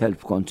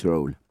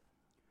 self-control.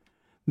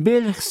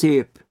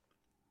 Bil-ħsieb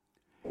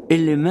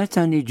illi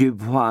meta niġi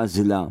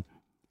b'għażla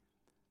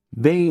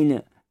bejn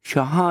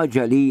xi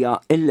ħaġa li hija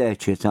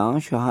illeċita,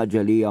 xi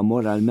ħaġa li hija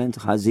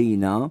moralment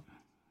ħażina,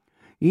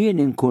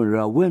 jien inkun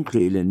rawwemt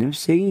lili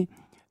nnifsi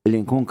li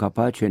nkun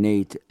kapaċi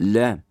ngħid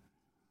le.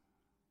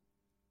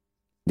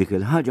 Dik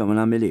il-ħaġa ma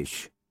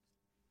nagħmilix.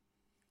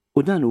 U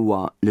dan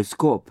huwa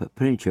l-iskop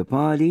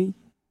prinċipali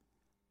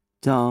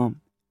ta'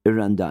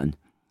 ir-randan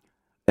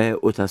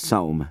u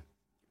tas-sawm.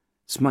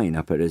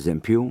 Smajna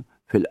pereżempju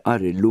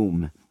fil-qari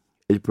llum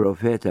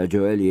il-profeta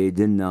Ġoel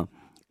jgħidilna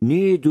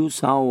niedu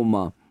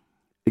sawma,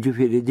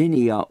 ġifieri din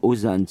hija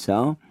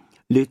użanza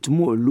li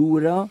tmur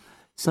lura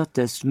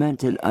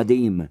sat-Testament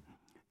il-qadim.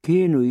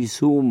 Kienu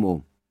jisumu.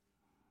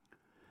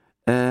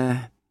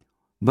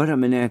 Barra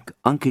minn hekk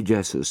anki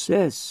Ġesu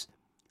stess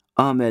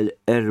għamel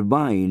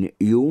 40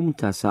 jum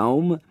ta'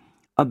 sawm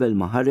qabel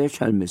ma ħareġ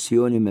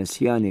għall-missjoni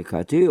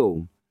messjanika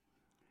tiegħu.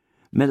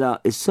 Mela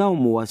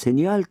is-sawm huwa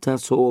sinjal ta'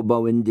 soba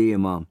u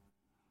ndiema.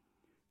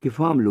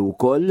 Kif għamlu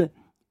wkoll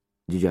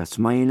diġà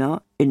smajna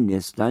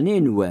in-nies ta'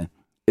 Ninwe,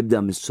 ibda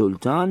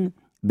mis-sultan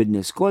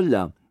bin-nies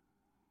kollha.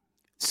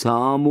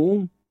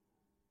 Samu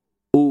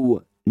u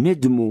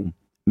nidmu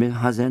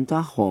mill-ħażen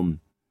tagħhom.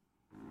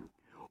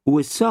 U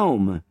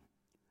s-sawm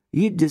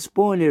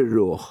jiddisponi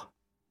r-ruħ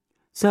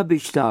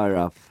sabiex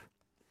taraf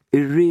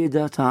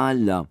ir-rieda ta'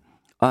 Alla.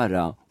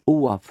 Ara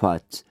huwa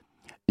fatt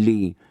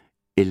li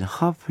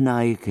il-ħafna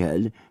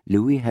ikel li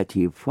wieħed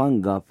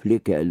jiffanga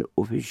fl-ikel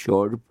u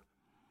fix-xorb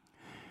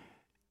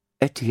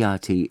qed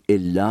jagħti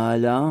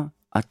il-lala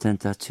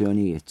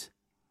għat-tentazzjonijiet.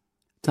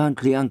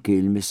 Tant li anki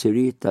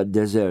l-missirijiet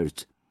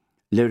tad-deżert,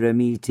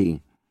 l-eremiti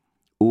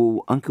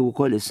u anki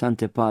wkoll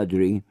is-Santi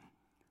Padri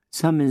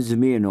sa minn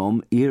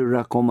żmienhom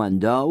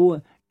jirrakkomandaw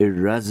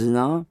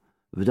ir-rażna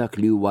f'dak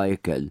li huwa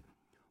ikel.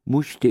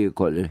 Mhux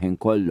tiekol il-ħin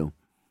kollu,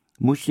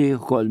 mhux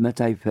tiekol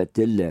meta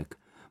jfettillek,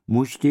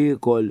 mhux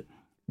tiekol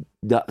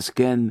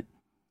daqskemm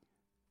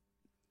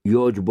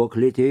jogħġbok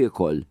li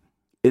tiekol,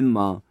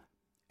 imma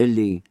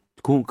illi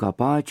tkun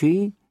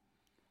kapaċi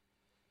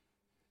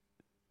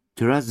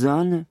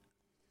trażżan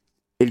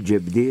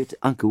il-ġebdiet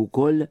anki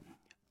wkoll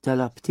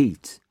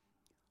tal-aptit.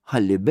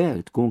 Ħalli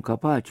bekk tkun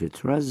kapaċi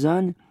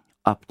trażżan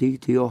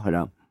aptiti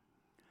oħra.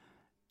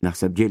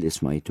 Naħseb ġieli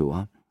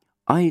smajtuha.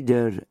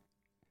 Either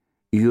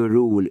you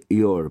rule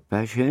your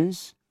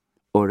passions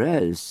or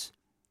else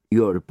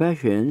your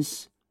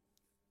passions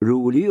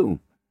rule you.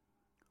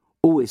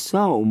 U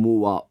s-sawm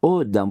huwa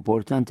għodda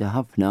importanti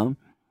ħafna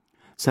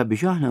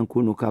sabiex aħna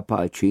nkunu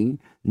kapaċi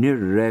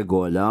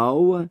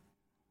nirregolaw,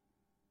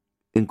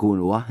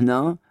 nkunu aħna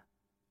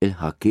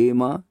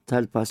il-ħakkiema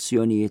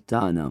tal-passjonijiet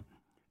tagħna.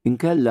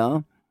 Inkella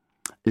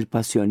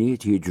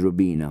il-passjonijiet jiġru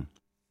bina.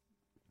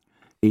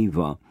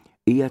 Iva,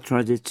 hija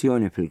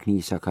tradizzjoni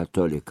fil-Knisja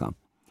Kattolika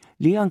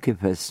li anke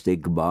festi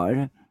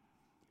kbar,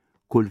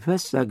 kull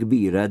festa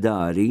kbira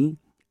dari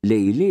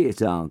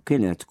lejlieta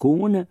kienet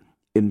tkun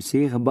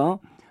imsieħba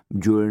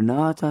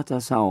b'ġurnata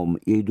ta' sawm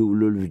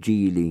jgħidulu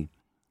l-Vġili.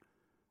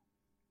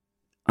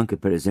 Anke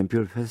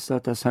pereżempju l-festa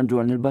ta' San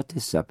Ġwan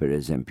il-Battista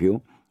pereżempju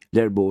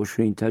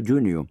l-24 ta'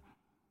 Ġunju.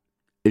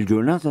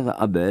 Il-ġurnata ta'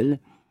 qabel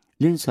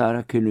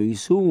l-insara kienu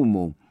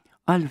jisumu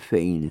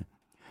għalfejn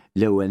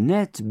l-ewwel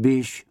nett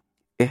biex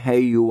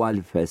iħejju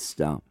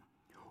għal-festa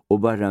u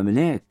barra minn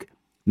hekk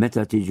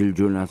meta tiġi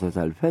l-ġurnata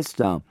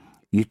tal-festa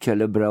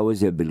jiċċelebraw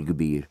eżeb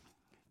il-kbir.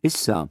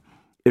 Issa,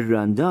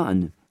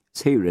 ir-Randan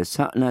se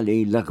jressaqna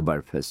lejn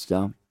l-akbar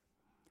festa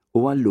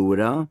u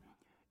allura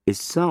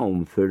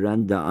is-sawm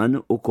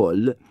fir-Randan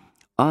ukoll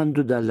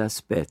għandu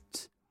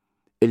dal-aspett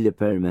illi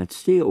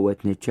permezz tiegħu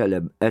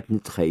qed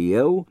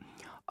nitħejjew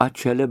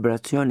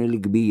għaċ-ċelebrazzjoni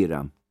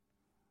l-kbira.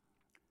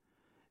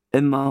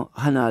 Imma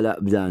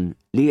ħanagħlaq b'dan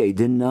li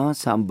jgħidilna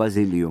San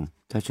Basilju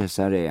ta'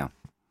 Ċesarea.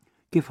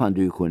 Kif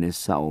għandu jkun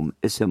is-sawm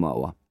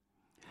isimgħuha.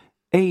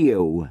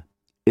 Ejjew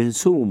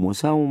insumu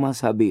sawma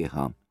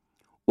sabiħa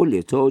u li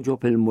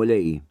toġob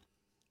il-mulej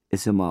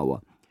isimgħuha.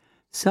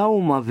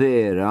 Sawma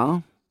vera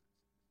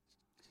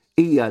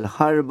hija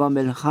l-ħarba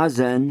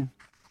mill-ħażen,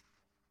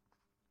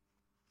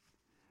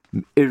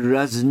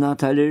 ir-rażna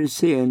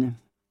tal-irsien,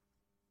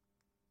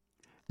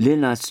 li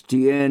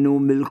nastjenu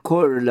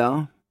mill-korla,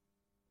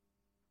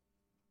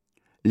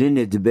 li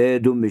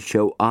nitbedu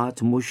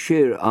mix-xewqat mhux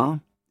xirqa,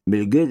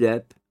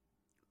 mill-gideb,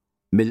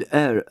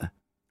 mill-qerq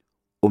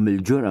u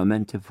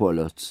mill-ġuramenti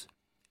folots.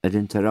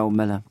 Qegħdin taraw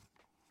mela?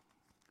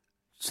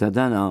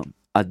 Sadana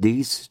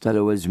qaddis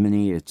tal-ewwel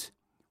żminijiet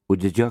u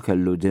diġà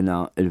kellu dina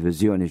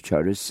l-viżjoni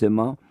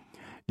ċarissima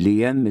li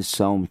hemm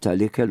is-sawm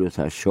tal-ikel u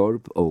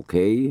tax-xorb,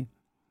 okej,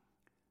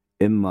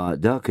 imma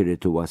dak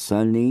irid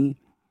iwassalni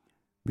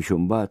biex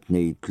imbagħad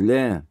ngħid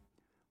le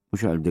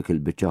mhux għal dik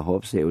il-biċċa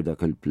ħobs jew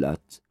dak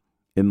il-platt,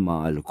 imma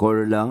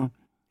għall-korla,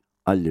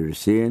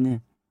 għall-irsien,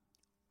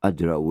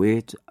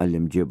 għad-drawwiet,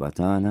 għall-imġiba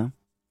tagħna.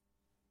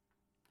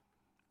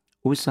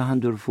 U issa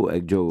ħandur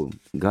fuqek ġew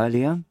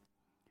Galja,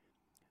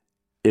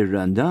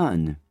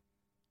 ir-Randan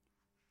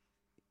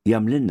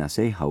jagħmlilna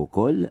sejħa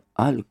wkoll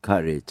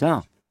għall-karità.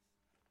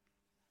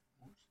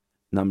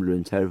 Nagħmlu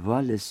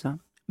intervall issa?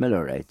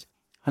 Mela right,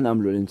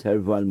 ħanagħmlu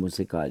l-intervall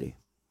musikali.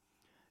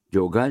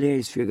 Ġew Galja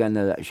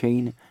jispjegalna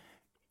daqsxejn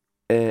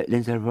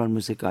l-intervall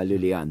musikali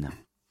li għandna.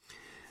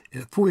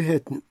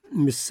 Fuħet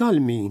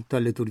mis-salmi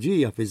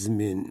tal-liturġija fi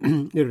żmien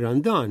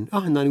ir-Randan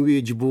aħna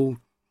nwieġbu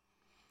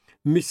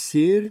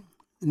missier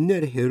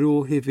nerħi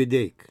ruħi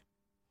fidejk.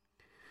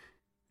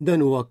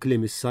 Dan huwa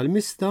kliem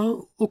is-salmista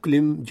u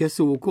kliem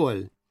Ġesu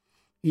wkoll.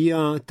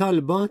 Hija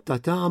talba ta'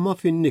 tama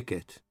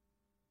fin-niket.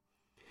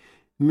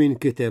 Min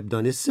kiteb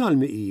dan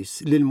is-salmi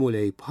qis lil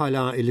mulej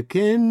bħala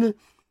il-ken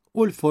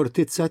u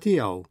l-fortizza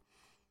tiegħu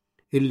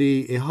illi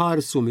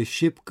iħarsu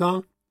mix-xibka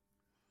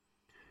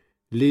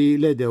li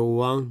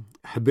l-edewwa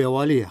ħbew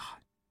għalih.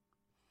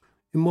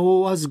 Imma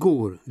huwa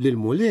żgur li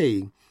l-mulej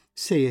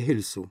se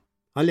jeħilsu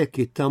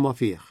għalhekk jittama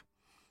fih.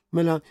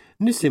 Mela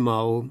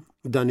nisimgħu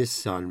dan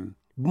is-salm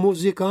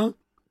b'mużika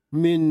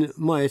minn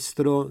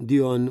Maestro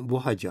Dion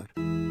Buħaġar.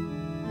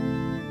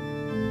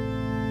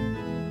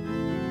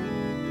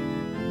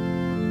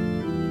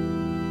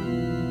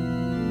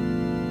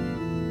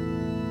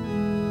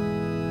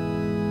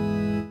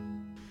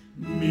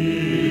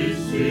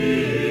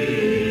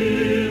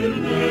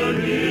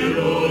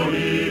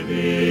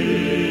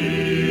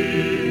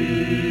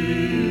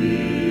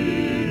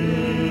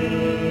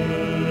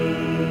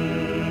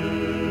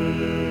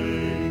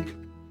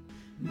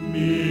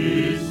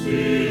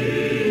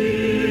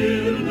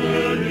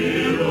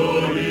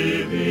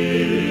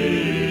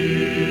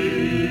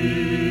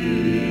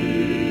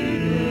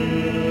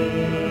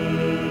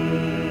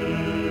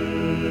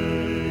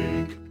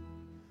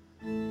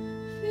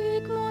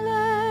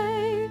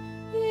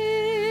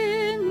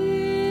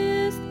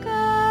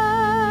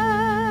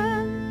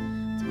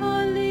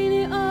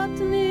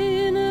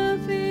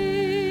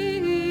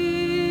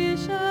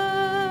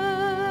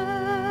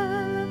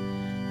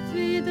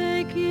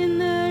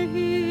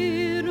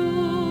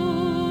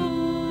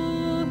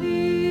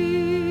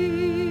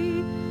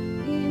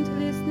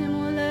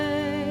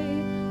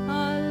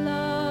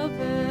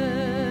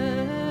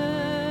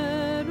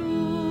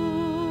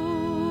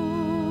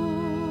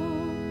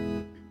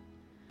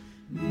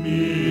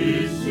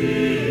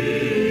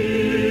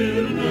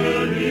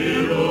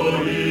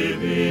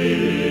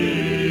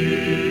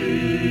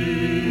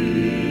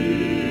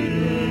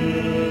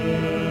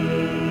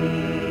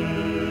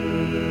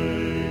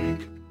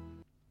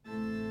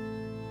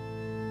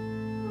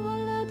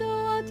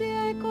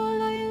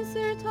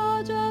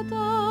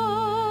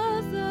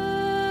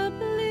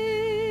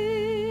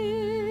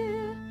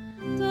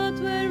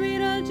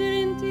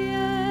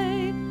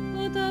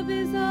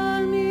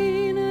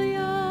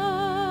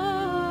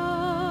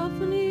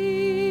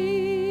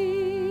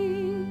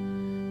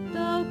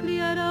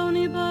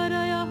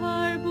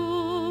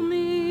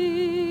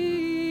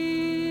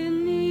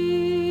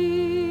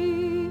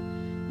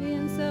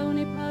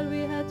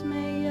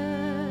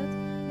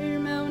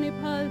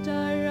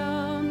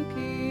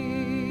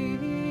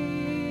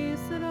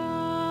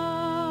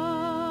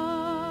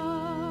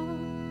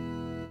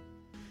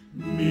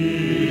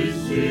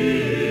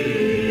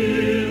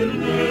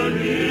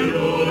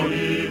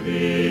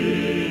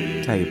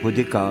 U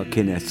dika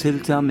kienet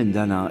silta minn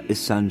dana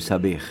is-salm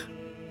sabiħ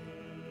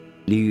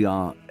li hija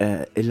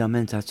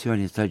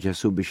il-lamentazzjoni ta'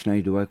 Ġesu biex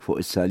ngħidu hekk fuq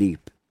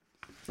is-salib.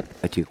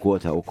 Qed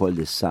jikkwota wkoll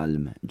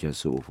is-salm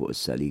Ġesu fuq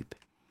is-salib.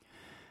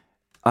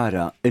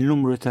 Ara,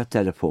 il-numru ta'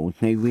 telefon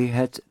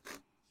 21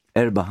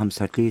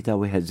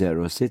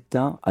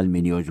 453-106 għal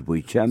min joġbu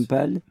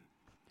jċempel,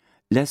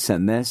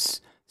 l-SMS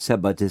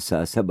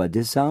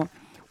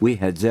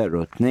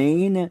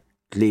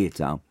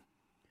 7979-102-3.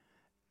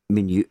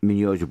 Min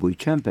joġbu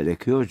jċempel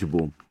ek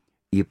joġbu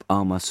jibqa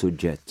ma'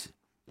 suġġett,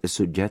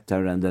 il-suġġett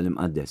tar randa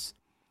l-imqaddes.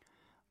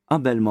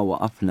 Qabel ma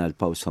waqafna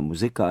l-pawsa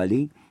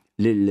mużikali,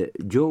 lil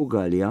Joe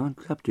Gallia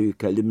tlabtu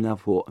jkellimna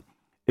fuq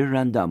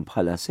ir-randam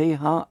bħala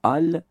sejħa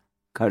għal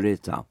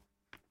karità.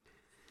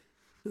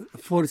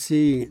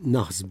 Forsi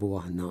naħsbu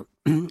aħna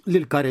li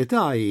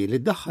l-karità hi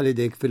li ddaħħal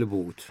idejk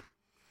fil-but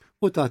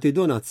u tagħti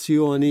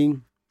donazzjoni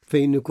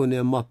fejn ikun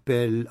hemm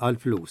appell għal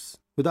flus.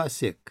 U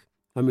daqshekk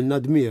għamilna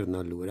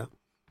dmirna allura.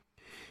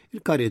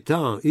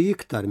 Il-karità hi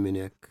iktar minn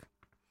hekk.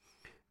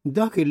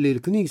 Dak illi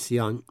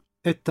l-Knisja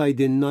qed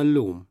tgħidilna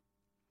llum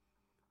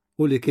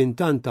u li kien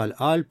tant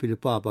tal-qalb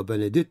il-Papa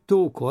Benedittu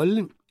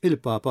wkoll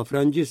il-Papa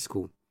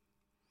Franġisku.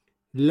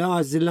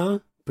 L-għażla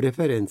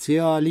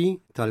preferenzjali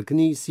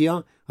tal-Knisja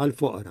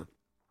għall-foqra.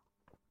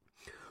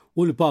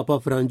 U l-Papa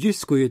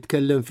Franġisku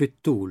jitkellem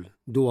fit-tul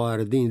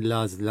dwar din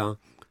l-għażla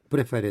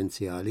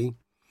preferenzjali.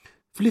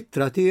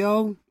 Fl-ittra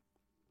tiegħu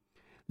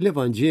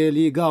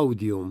l-Evanġeli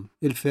Gaudium,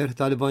 il-ferħ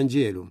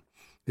tal-Evanġelu,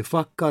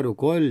 ifakkar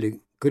ukoll li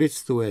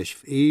Kristu għex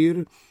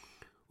fqir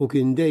u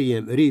kien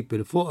dejjem qrib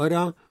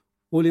il-foqra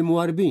u li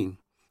mwarbin.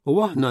 U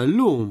aħna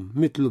llum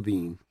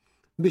mitlubin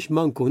biex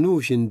ma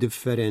nkunux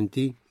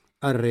indifferenti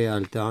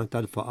għar-realtà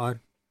tal-faqar.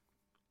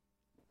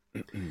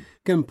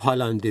 Kemm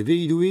bħala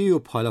individwi u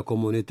bħala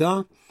komunità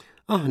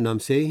aħna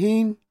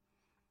msejħin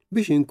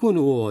biex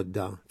inkunu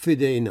għodda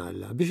fidejn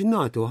Alla biex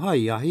nagħtu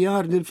ħajja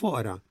aħjar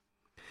lil-foqra.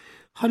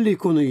 Ħalli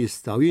jkunu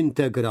jistgħu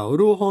jintegraw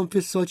ruħhom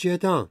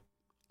fis-soċjetà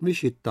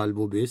biex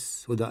jittalbu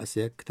biss u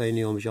daqshekk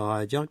tajnihom xi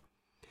ħaġa.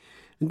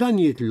 Dan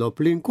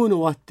jitlob li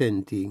nkunu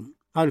attenti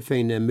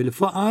għalfejn hemm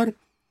il-faqar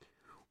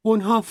u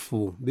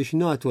nħaffu biex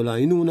nagħtu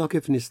l-għajnuna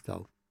kif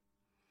nistgħu.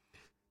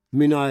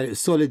 Mingħajr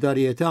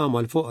solidarjetà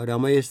mal-foqra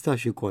ma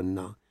jistax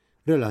ikonna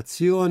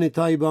relazzjoni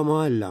tajba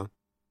ma' Alla.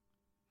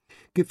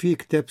 Kif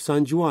jikteb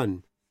San Ġwan.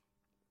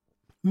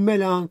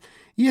 Mela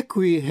jekk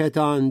wieħed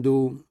għandu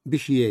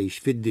biex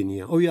jgħix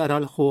fid-dinja u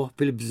jara l-ħoħ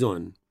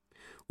fil-bżonn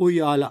u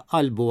jagħlaq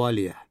qalbu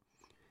għalih,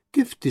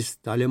 kif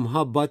tista'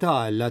 l-imħabba ta'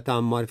 Alla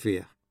tgħammar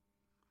fih?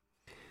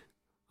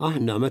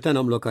 Aħna meta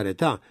nagħmlu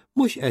karità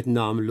mhux qed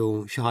nagħmlu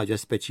xi ħaġa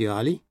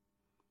speċjali,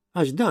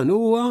 għax dan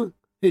huwa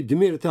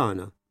id-dmir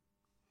tagħna.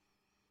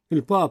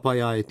 Il-Papa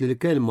jgħid li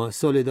l-kelma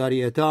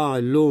solidarjetà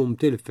llum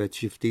tilfet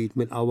xi ftit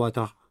mill-qawwa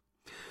tagħha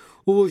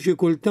u xi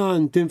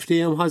kultant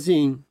tinftiehem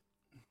ħażin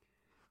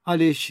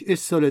għaliex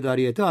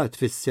is-solidarjetà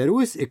tfisser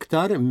wisq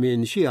iktar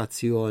minn xi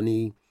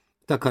azzjoni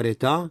ta'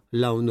 karità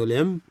l-hawn u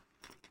l-hemm.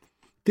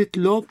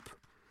 Titlob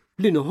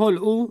li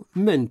noħolqu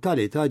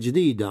mentalità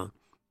ġdida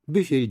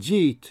biex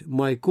il-ġid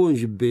ma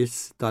jkunx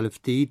biss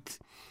tal-ftit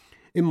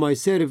imma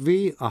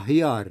jservi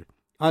aħjar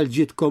għal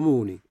ġid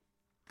komuni.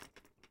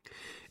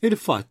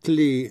 Il-fatt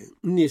li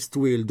nies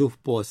twildu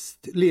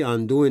f'post li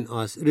għandu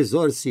inqas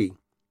riżorsi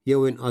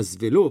jew inqas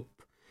żvilupp,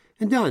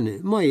 dan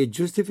ma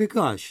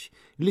jiġġustifikax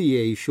li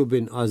jgħixu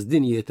b'inqas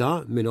dinjità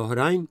minn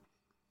oħrajn.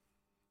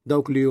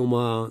 Dawk li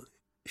huma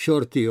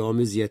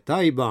xortihom iżjed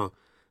tajba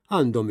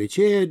għandhom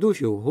iċedu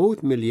xi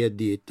wħud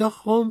mill-jeddijiet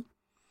tagħhom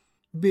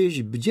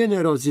biex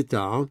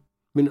b'ġenerożità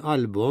minn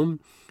qalbhom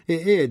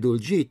iqiegħdu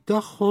l-ġid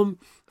tagħhom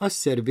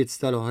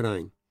għas-servizz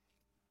tal-oħrajn.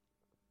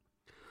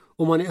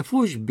 U ma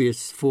neqfux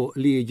biss fuq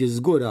li jiġi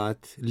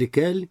żgurat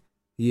l-ikel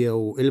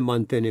jew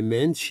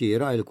il-manteniment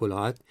xieraq il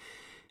kulħadd,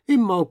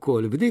 imma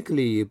wkoll b'dik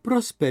li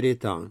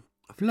prosperità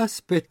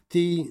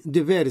fl-aspetti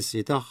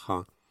diversi tagħha,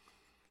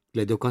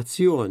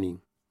 l-edukazzjoni,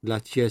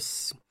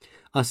 l-aċċess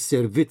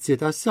għas-servizzi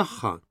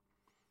tas-saħħa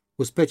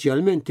u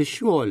speċjalment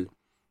ix-xogħol,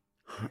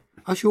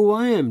 għax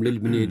huwa hemm li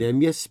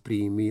l-bniedem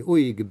jesprimi u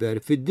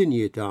jikber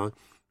fid-dinjità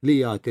li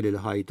jagħti lil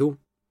ħajtu.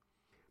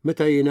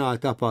 Meta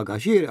jingħata paga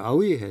xierqa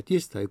wieħed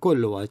jista'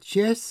 jkollu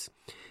aċċess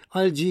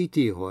għal ġid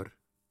ieħor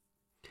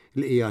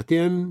li qiegħed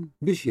hemm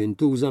biex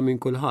jintuża minn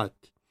kulħadd.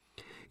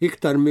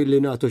 Iktar milli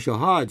nagħtu xi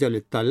ħaġa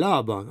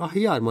lit-tallaba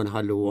aħjar ma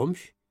nħalluhomx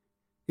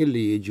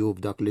illi jiġu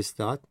f'dak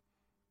l-istat.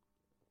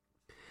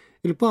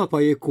 Il-Papa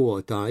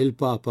jikkwota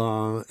il-Papa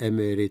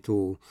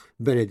Emeritu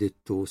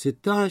Benedittu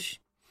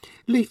 16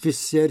 li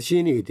jfisser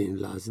x'inhi din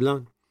l-għażla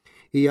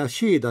hija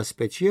xhieda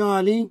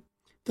speċjali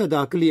ta'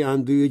 dak li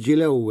għandu jiġi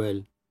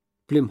l-ewwel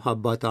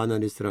fl-imħabba tagħna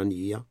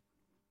nisranija.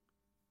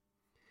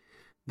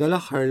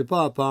 Dal-aħħar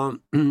il-Papa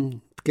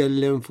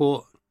tkellem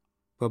fuq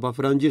Papa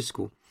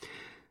Franġisku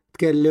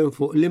tkellem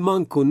fuq li ma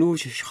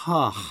nkunux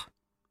xħaħ.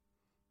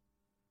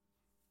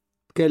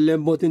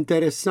 Tkellem mod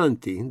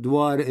interessanti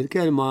dwar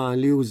il-kelma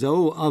li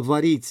użaw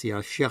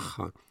avarizja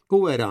x-xeħħa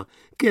u wera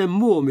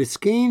kemm hu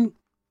miskin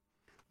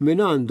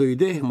min għandu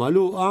jdejh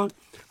magħluqa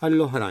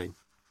għall-oħrajn.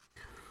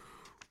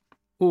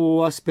 U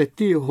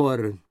aspett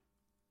ieħor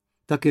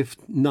ta' kif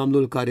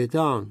nagħmlu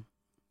l-karità,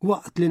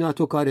 waqt li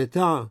nagħtu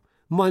karità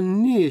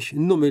m'għandniex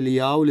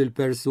numiljaw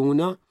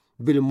lill-persuna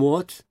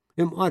bil-mod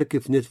imqar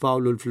kif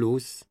nitfawlu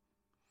l-flus,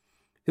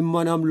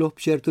 imma nagħmluh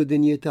b'ċertu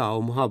dinjità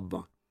u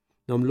mħabba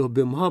nagħmluh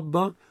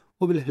bimħabba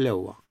u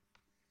bil-ħlewwa.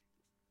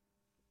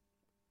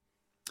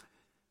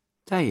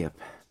 Tajjeb.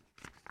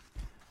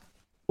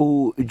 U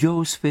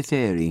Joe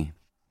Spiteri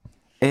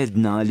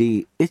edna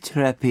li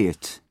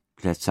it-trapiet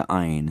tlet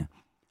saqajn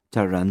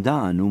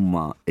tar-Randan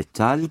huma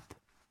it-talb,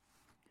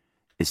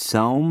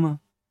 is-sawm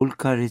u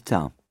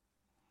l-karità.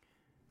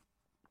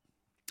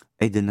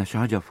 Ejdilna xi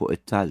ħaġa fuq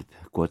it-talb,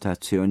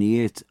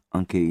 kwotazzjonijiet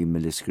anki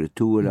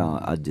mill-iskrittura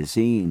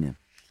għad-disin.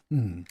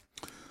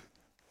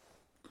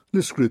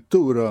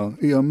 L-iskrittura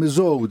hija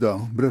miżgħuda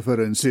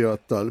b'referenzi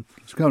għat-talb,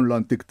 kemm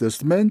l-Antik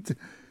Testament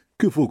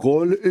kif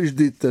ukoll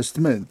il-Ġdid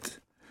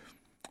Testament.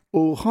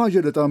 U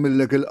ħaġa li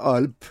tagħmillek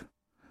il-qalb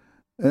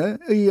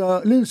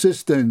hija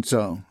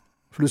l-insistenza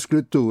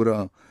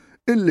fl-iskrittura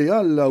illi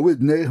Alla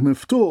widnejh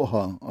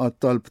miftuħa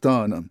għat-talb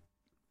tagħna.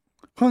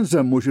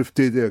 Ħansemmu xi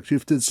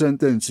ftit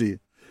sentenzi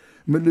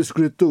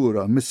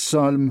mill-iskrittura,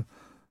 mis-Salm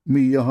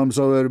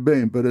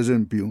 145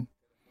 pereżempju.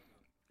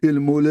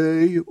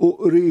 Il-mulej u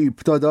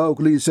qrib ta'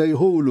 dawk li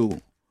jsejħulu,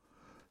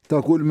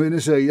 ta' kull min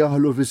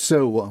isejjaħlu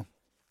fis-sewwa.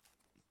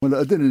 Mela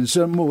qegħdin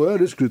insemmu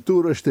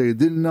l-iskrittura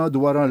x'tgħidilna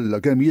dwar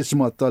Alla kemm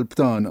jisma' t-talb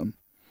tagħna.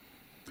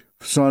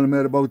 F'Salm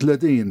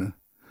 34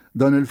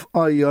 dan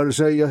il-fqajjar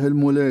sejjaħ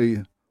il-mulej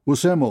u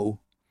semgħu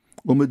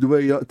u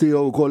midwejjaq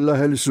tiegħu kollha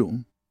ħelsu.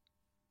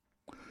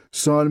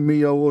 Salm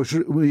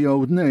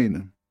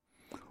 102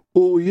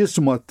 u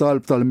jisma'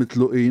 t-talb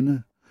tal-mitluqin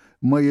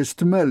ma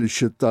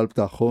jistmelx it-talb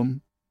tagħhom.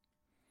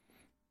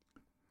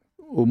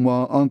 U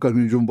ma anka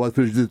niġu mbagħad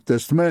fil-Ġdid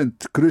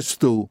Testament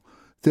Kristu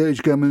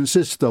tgħid kemm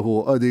insista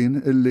fuq din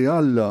illi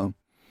Alla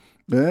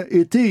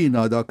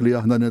itina dak li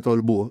aħna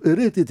nitolbuh.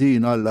 Irid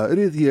itina Alla,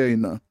 irid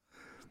jgħinna.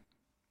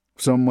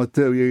 San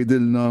Mattew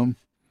jgħidilna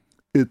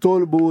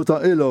itolbu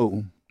ta'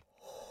 ilgħu,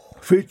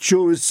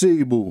 fittxu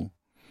issibu,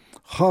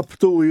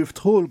 ħabtu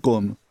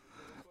jiftħulkom,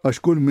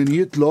 għax kull min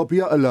jitlob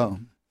jaqla,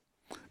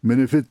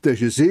 min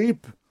ifittex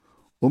isib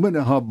u min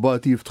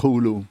iħabbat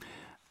jiftħulu.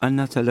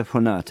 Għanna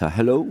telefonata,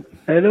 hello?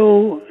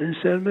 Hello,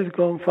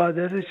 nselmilkom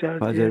Father Richard.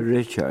 Father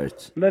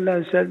Richard. Mela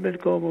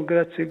nselmilkom u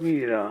grazzi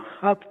kbira.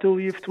 Ħabtu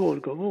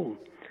jiftħulkom u.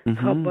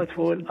 Ħabbat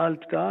fuq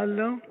il-qalb ta'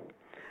 Alla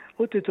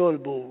u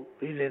titolbu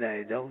illi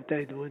ngħidha u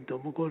tgħidu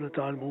intom ukoll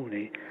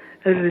tgħallmuni.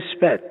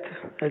 Ir-rispett,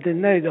 qed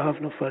ngħidu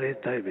ħafna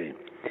affarijiet tajbin.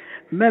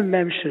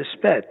 M'hemmx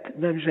rispett,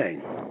 m'hemm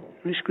xejn.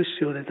 Mhix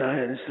kwistjoni ta'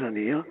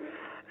 nisranija.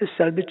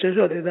 Issa l-biċċa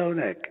xogħol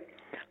hawnhekk.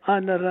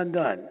 Għanna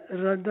r-Randan.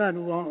 Ir-Randan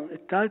huwa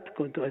t-talb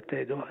kontu qed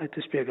tgħidu qed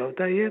tispjegaw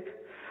tajjeb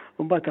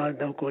u mbagħad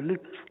għandna wkoll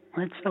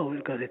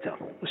il-karità.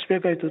 U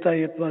spjegajtu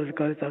tajjeb dwar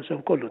il-karità sew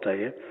kollu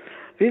tajjeb.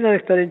 Jiena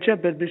iktar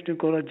inċempel biex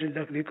ninkoraġġi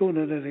dak li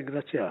jkunu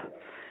nirringrazzjah.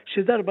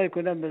 Xi darba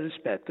jkun hemm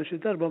ir-rispett u xi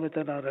darba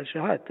meta nara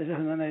xi ħadd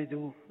aħna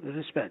ngħidu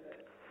rispett.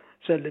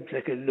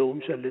 Sellimtlek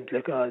illum,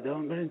 sellimtlek għada,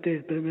 inti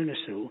il-Prim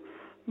Ministru.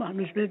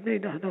 Maħnux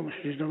bnednej aħna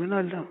mhux riġna minn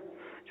Alla.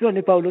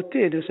 Ġonni Pawlu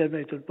t-tieni u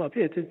semmejtu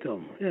l-papiet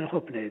intom, jena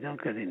ħobb ngħidha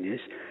anke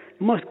lin-nies,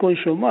 ma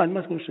tkunx uman,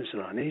 ma tkunx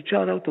nisrani,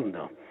 ċara u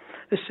tumda.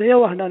 Issa jew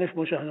aħna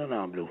nifhmu x'aħna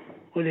nagħmlu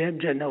u li hemm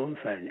ġenna u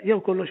infern,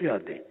 jew kollox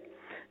jgħaddi.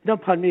 Dan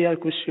bħal mija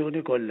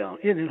l-kwistjoni kollha.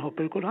 Jien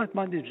inħobb il-kulħadd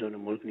m'għandi bżonn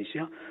immur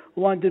knisja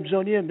u għandi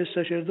bżonn jien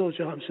bissa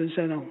xirdoċi 50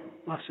 sena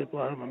naħseb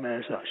wara ma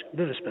meresax,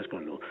 bir-rispett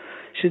kollu.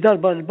 Xi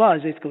darba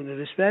l-bażi tkun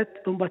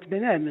ir-rispett u mbagħad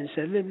minn hemm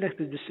insellimlek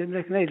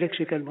nitbissimlek ngħidlek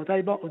xi kelma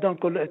tajba u dan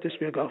kollu qed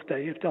tispjegaw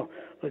tajjeb taw.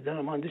 U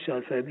dan m'għandix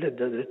għalfejn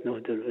bl-ebda dritt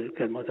noħdu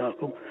l-kelma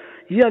tagħkom.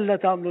 Jalla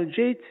tagħmlu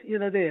ġid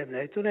jiena dejjem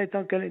ngħid u ngħid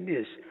anke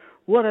lin-nies.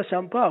 Wara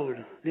San Pawl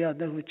li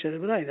għandna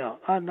wiċċelebrajna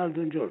għandna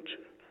l-Dun Ġorġ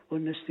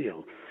u n-nies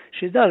tiegħu.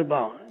 Xi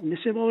darba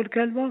nisimgħu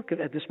l-kelma kif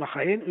qed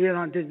nismagħha jien u jien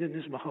għandi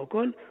nismagħha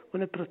wkoll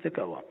u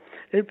nipprattikawha.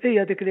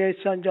 Il-bqija dik li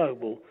jgħid San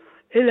Ġarbu,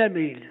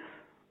 il-Emil,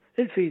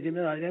 il-fidi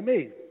mingħajr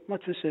Emil ma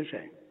tfisser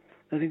xejn.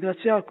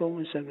 Nirringrazzjakom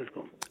u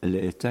nsemmilkom.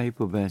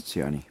 Tajbu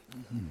b'azzjoni.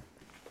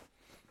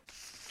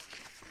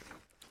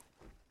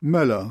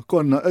 Mela,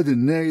 konna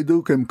qegħdin ngħidu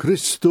kemm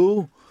Kristu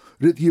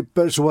rid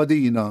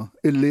jipperswadina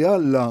illi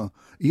Alla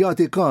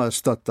jagħti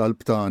każ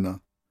tat-talb tagħna.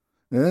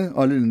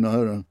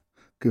 Għalilna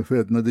kif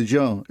edna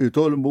diġà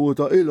itolbu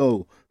ta'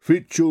 ilgħu,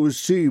 fittxu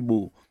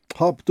issibu,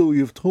 ħabtu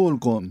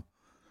jiftħulkom,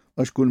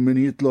 għax kull min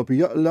jitlob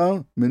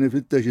jaqla, min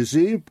ifittex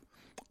isib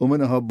u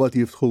min iħabbat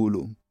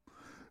jiftħulu.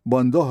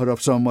 Band oħra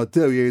f'San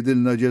Mattew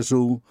jgħidilna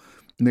Ġesu,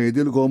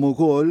 ngħidilkom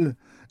ukoll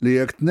li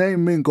jekk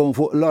tnejn minnkom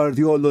fuq l-art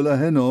jollu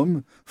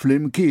leħenhom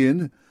flimkien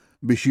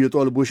biex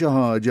jitolbu xi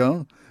ħaġa,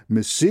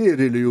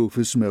 missieri li hu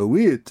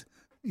fis-smewwiet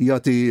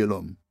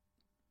jagħtihilhom.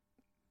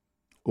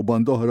 U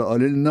band oħra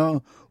qalilna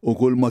u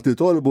kull ma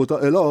titolbu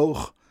ta'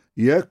 ilgħuh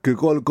jekk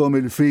ikolkom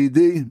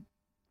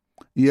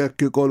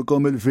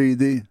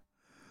il-fidi,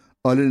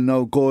 qalilna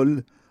wkoll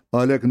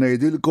għalhekk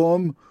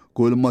ngħidilkom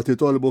kull ma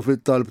titolbu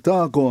fit-talb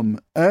tagħkom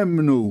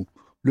emmnu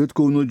li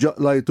tkunu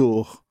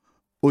ġaqlajtuh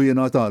u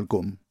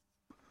jingħatalkom.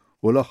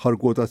 U l-aħħar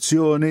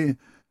kwotazzjoni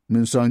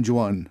minn San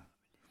Ġwan.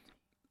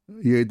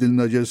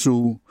 Jgħidilna Ġesu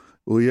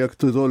u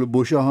jekk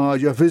titolbu xi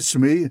ħaġa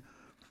f'ismi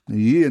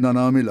jiena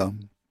nagħmilha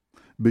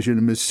biex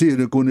il-missier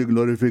ikun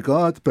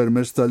glorifikat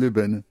permezz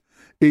tal-iben.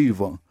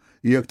 Iva,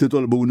 jekk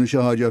titolbuni xi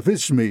ħaġa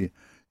f'ismi,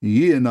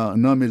 jiena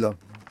namila.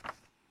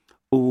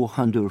 U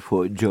ħandur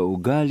fuq Joe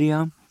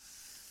Gallia,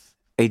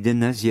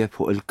 ejdin nażjeb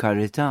fuq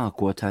il-karità,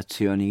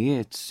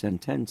 kwotazzjonijiet,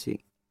 sentenzi.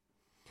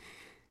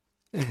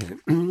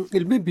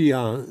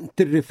 Il-Bibja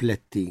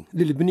tirrifletti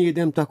li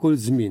l-bniedem ta' kull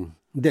żmien,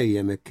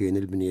 dejjem hekk kien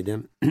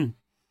il-bniedem.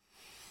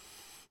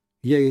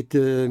 Jgħid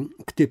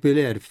ktib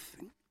il-erf,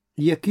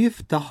 jekk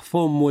jiftaħ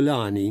fommu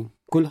lani,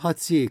 kulħadd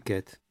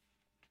sieket.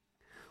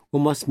 U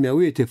ma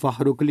smewiet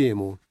ifaħru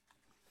kliemu.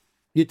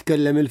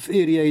 Jitkellem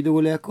il-fqir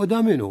jgħidulek u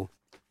da minu,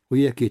 u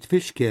jekk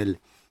jitfixkel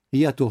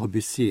jagħtuh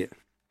bis-sieq.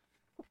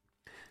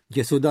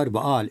 Ġesu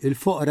darba qal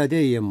il-foqra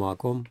dejjem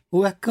magħkom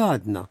u hekk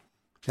għadna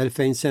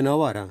 2000 sena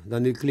wara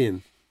dan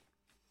il-kliem.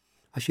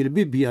 Għax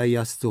il-Bibja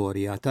hija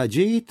storja ta'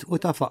 ġid u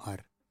ta'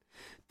 faqar,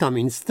 ta'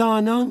 min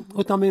stana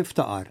u ta' min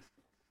ftaqar.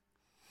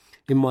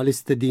 Imma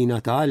l-istedina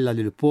ta' Alla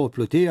lil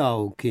poplu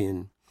tiegħu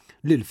kien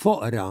li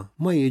l-foqra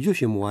ma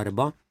jiġux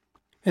imwarba.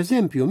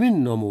 Eżempju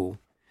minnhom hu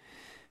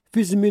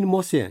fi żmien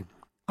Mosè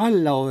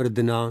Alla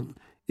ordna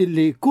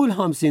illi kull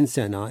 50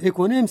 sena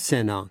ikun hemm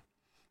sena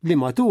li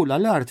matula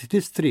l-art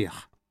tistrieħ.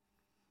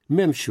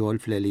 M'hemm xogħol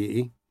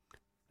fl-eliqi.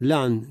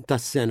 Lan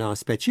tas-sena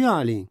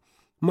speċjali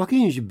ma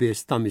kienx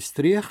biss ta'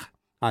 mistrieħ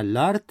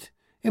għall-art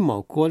imma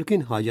wkoll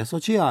kien ħaġa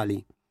soċjali.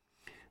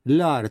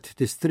 L-art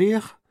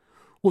tistrieħ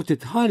u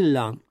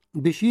titħalla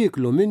biex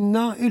jieklu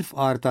minna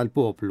il-fqar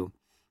tal-poplu.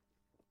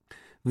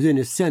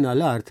 F'din is-sena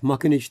l-art ma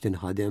kienx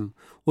tinħadem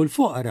u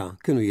l-foqra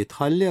kienu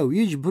jitħallew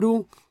jiġbru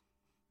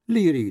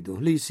li jridu,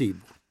 li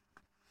jsibu.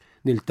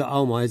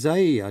 Niltaqgħu ma'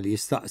 Eżajja li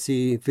jistaqsi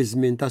fi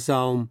żmien ta'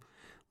 sawm,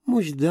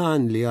 mhux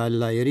dan li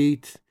Alla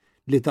jrid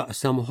li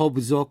taqsam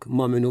ħobżok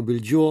ma' minnu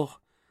bil-ġuħ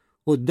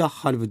u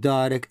ddaħħal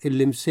f'darek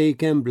illi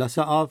msejkem bla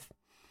saqaf,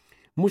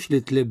 mhux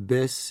li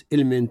tlibbes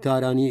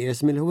il-mintara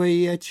nieqes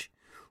mill-ħwejjeġ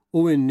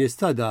u n-nies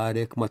ta'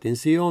 darek ma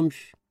tinsihomx.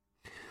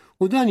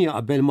 U dan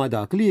jaqbel ma'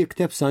 dak li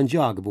jikteb San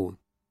Ġagbu.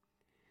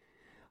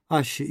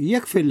 Għax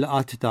jekk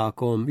fil-laqat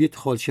tagħkom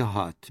jidħol xi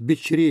ħadd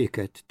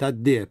biċ-ċrieket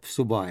tad-deb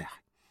subajħ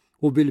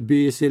u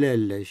bil-bies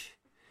il-ellex,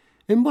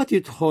 imbagħad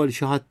jidħol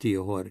xi ħadd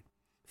ieħor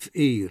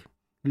fqir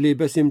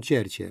liebes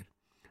imċerċer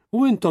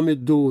u intom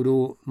idduru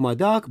ma'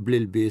 dak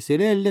bl-ilbies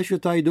il-ellex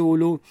u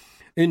tajdulu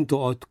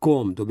intu qgħod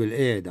komdu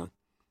bil-qiegħda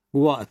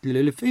waqt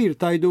li l-fqir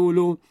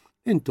tajdulu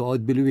intu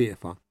qgħod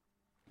bil-wieqfa.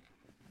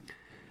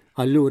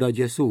 Allura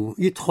Ġesu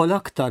jidħol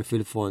aktar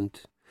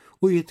fil-fond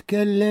u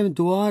jitkellem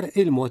dwar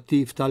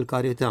il-mottiv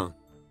tal-karità.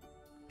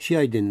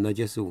 X'jgħidilna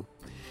Ġesu?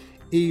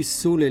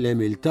 Qissu li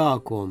l-emil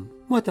tagħkom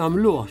ma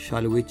tagħmluhx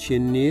għal wiċċ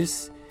in-nies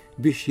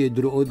biex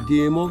jidhru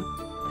qudiemhom,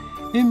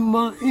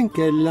 imma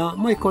inkella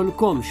ma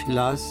jkollkomx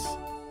las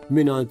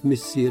mingħand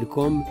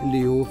missierkom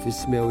li hu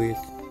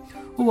fis-smewiet.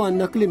 U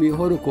għandna kliem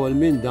ieħor ukoll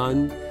minn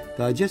dan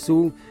ta' Ġesu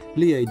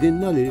li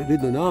jgħidilna li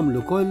rridu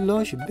nagħmlu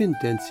kollox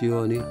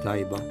b'intenzjoni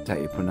tajba.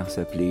 Tajb, u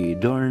naħseb li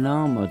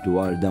dorna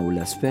madwar dawn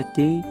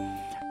l-aspetti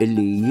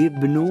illi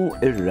jibnu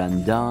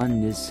ir-randan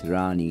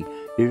nisrani,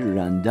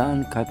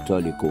 ir-randan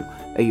kattoliku.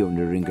 Ejjew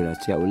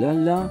nirringrazzjaw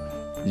l-Alla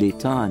li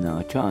tagħna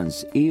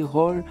ċans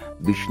ieħor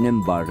biex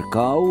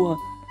nimbarkaw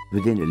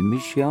b'din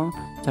il-mixja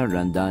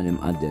tar-randan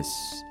imqaddes.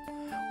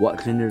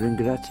 Waqt li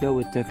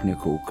nirringrazzjaw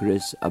it-tekniku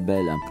Chris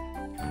Abela.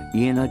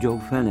 Jiena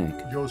Joe Fenek.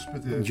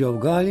 Joe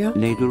Gallia.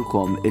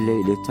 Ngħidulkom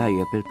il-lejli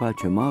tajjeb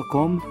il-paċi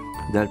magħkom,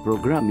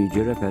 dal-programm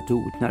jiġi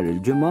repetut nhar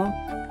il-ġimgħa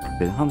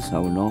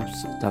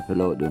bil-5:30 ta'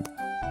 filgħodu.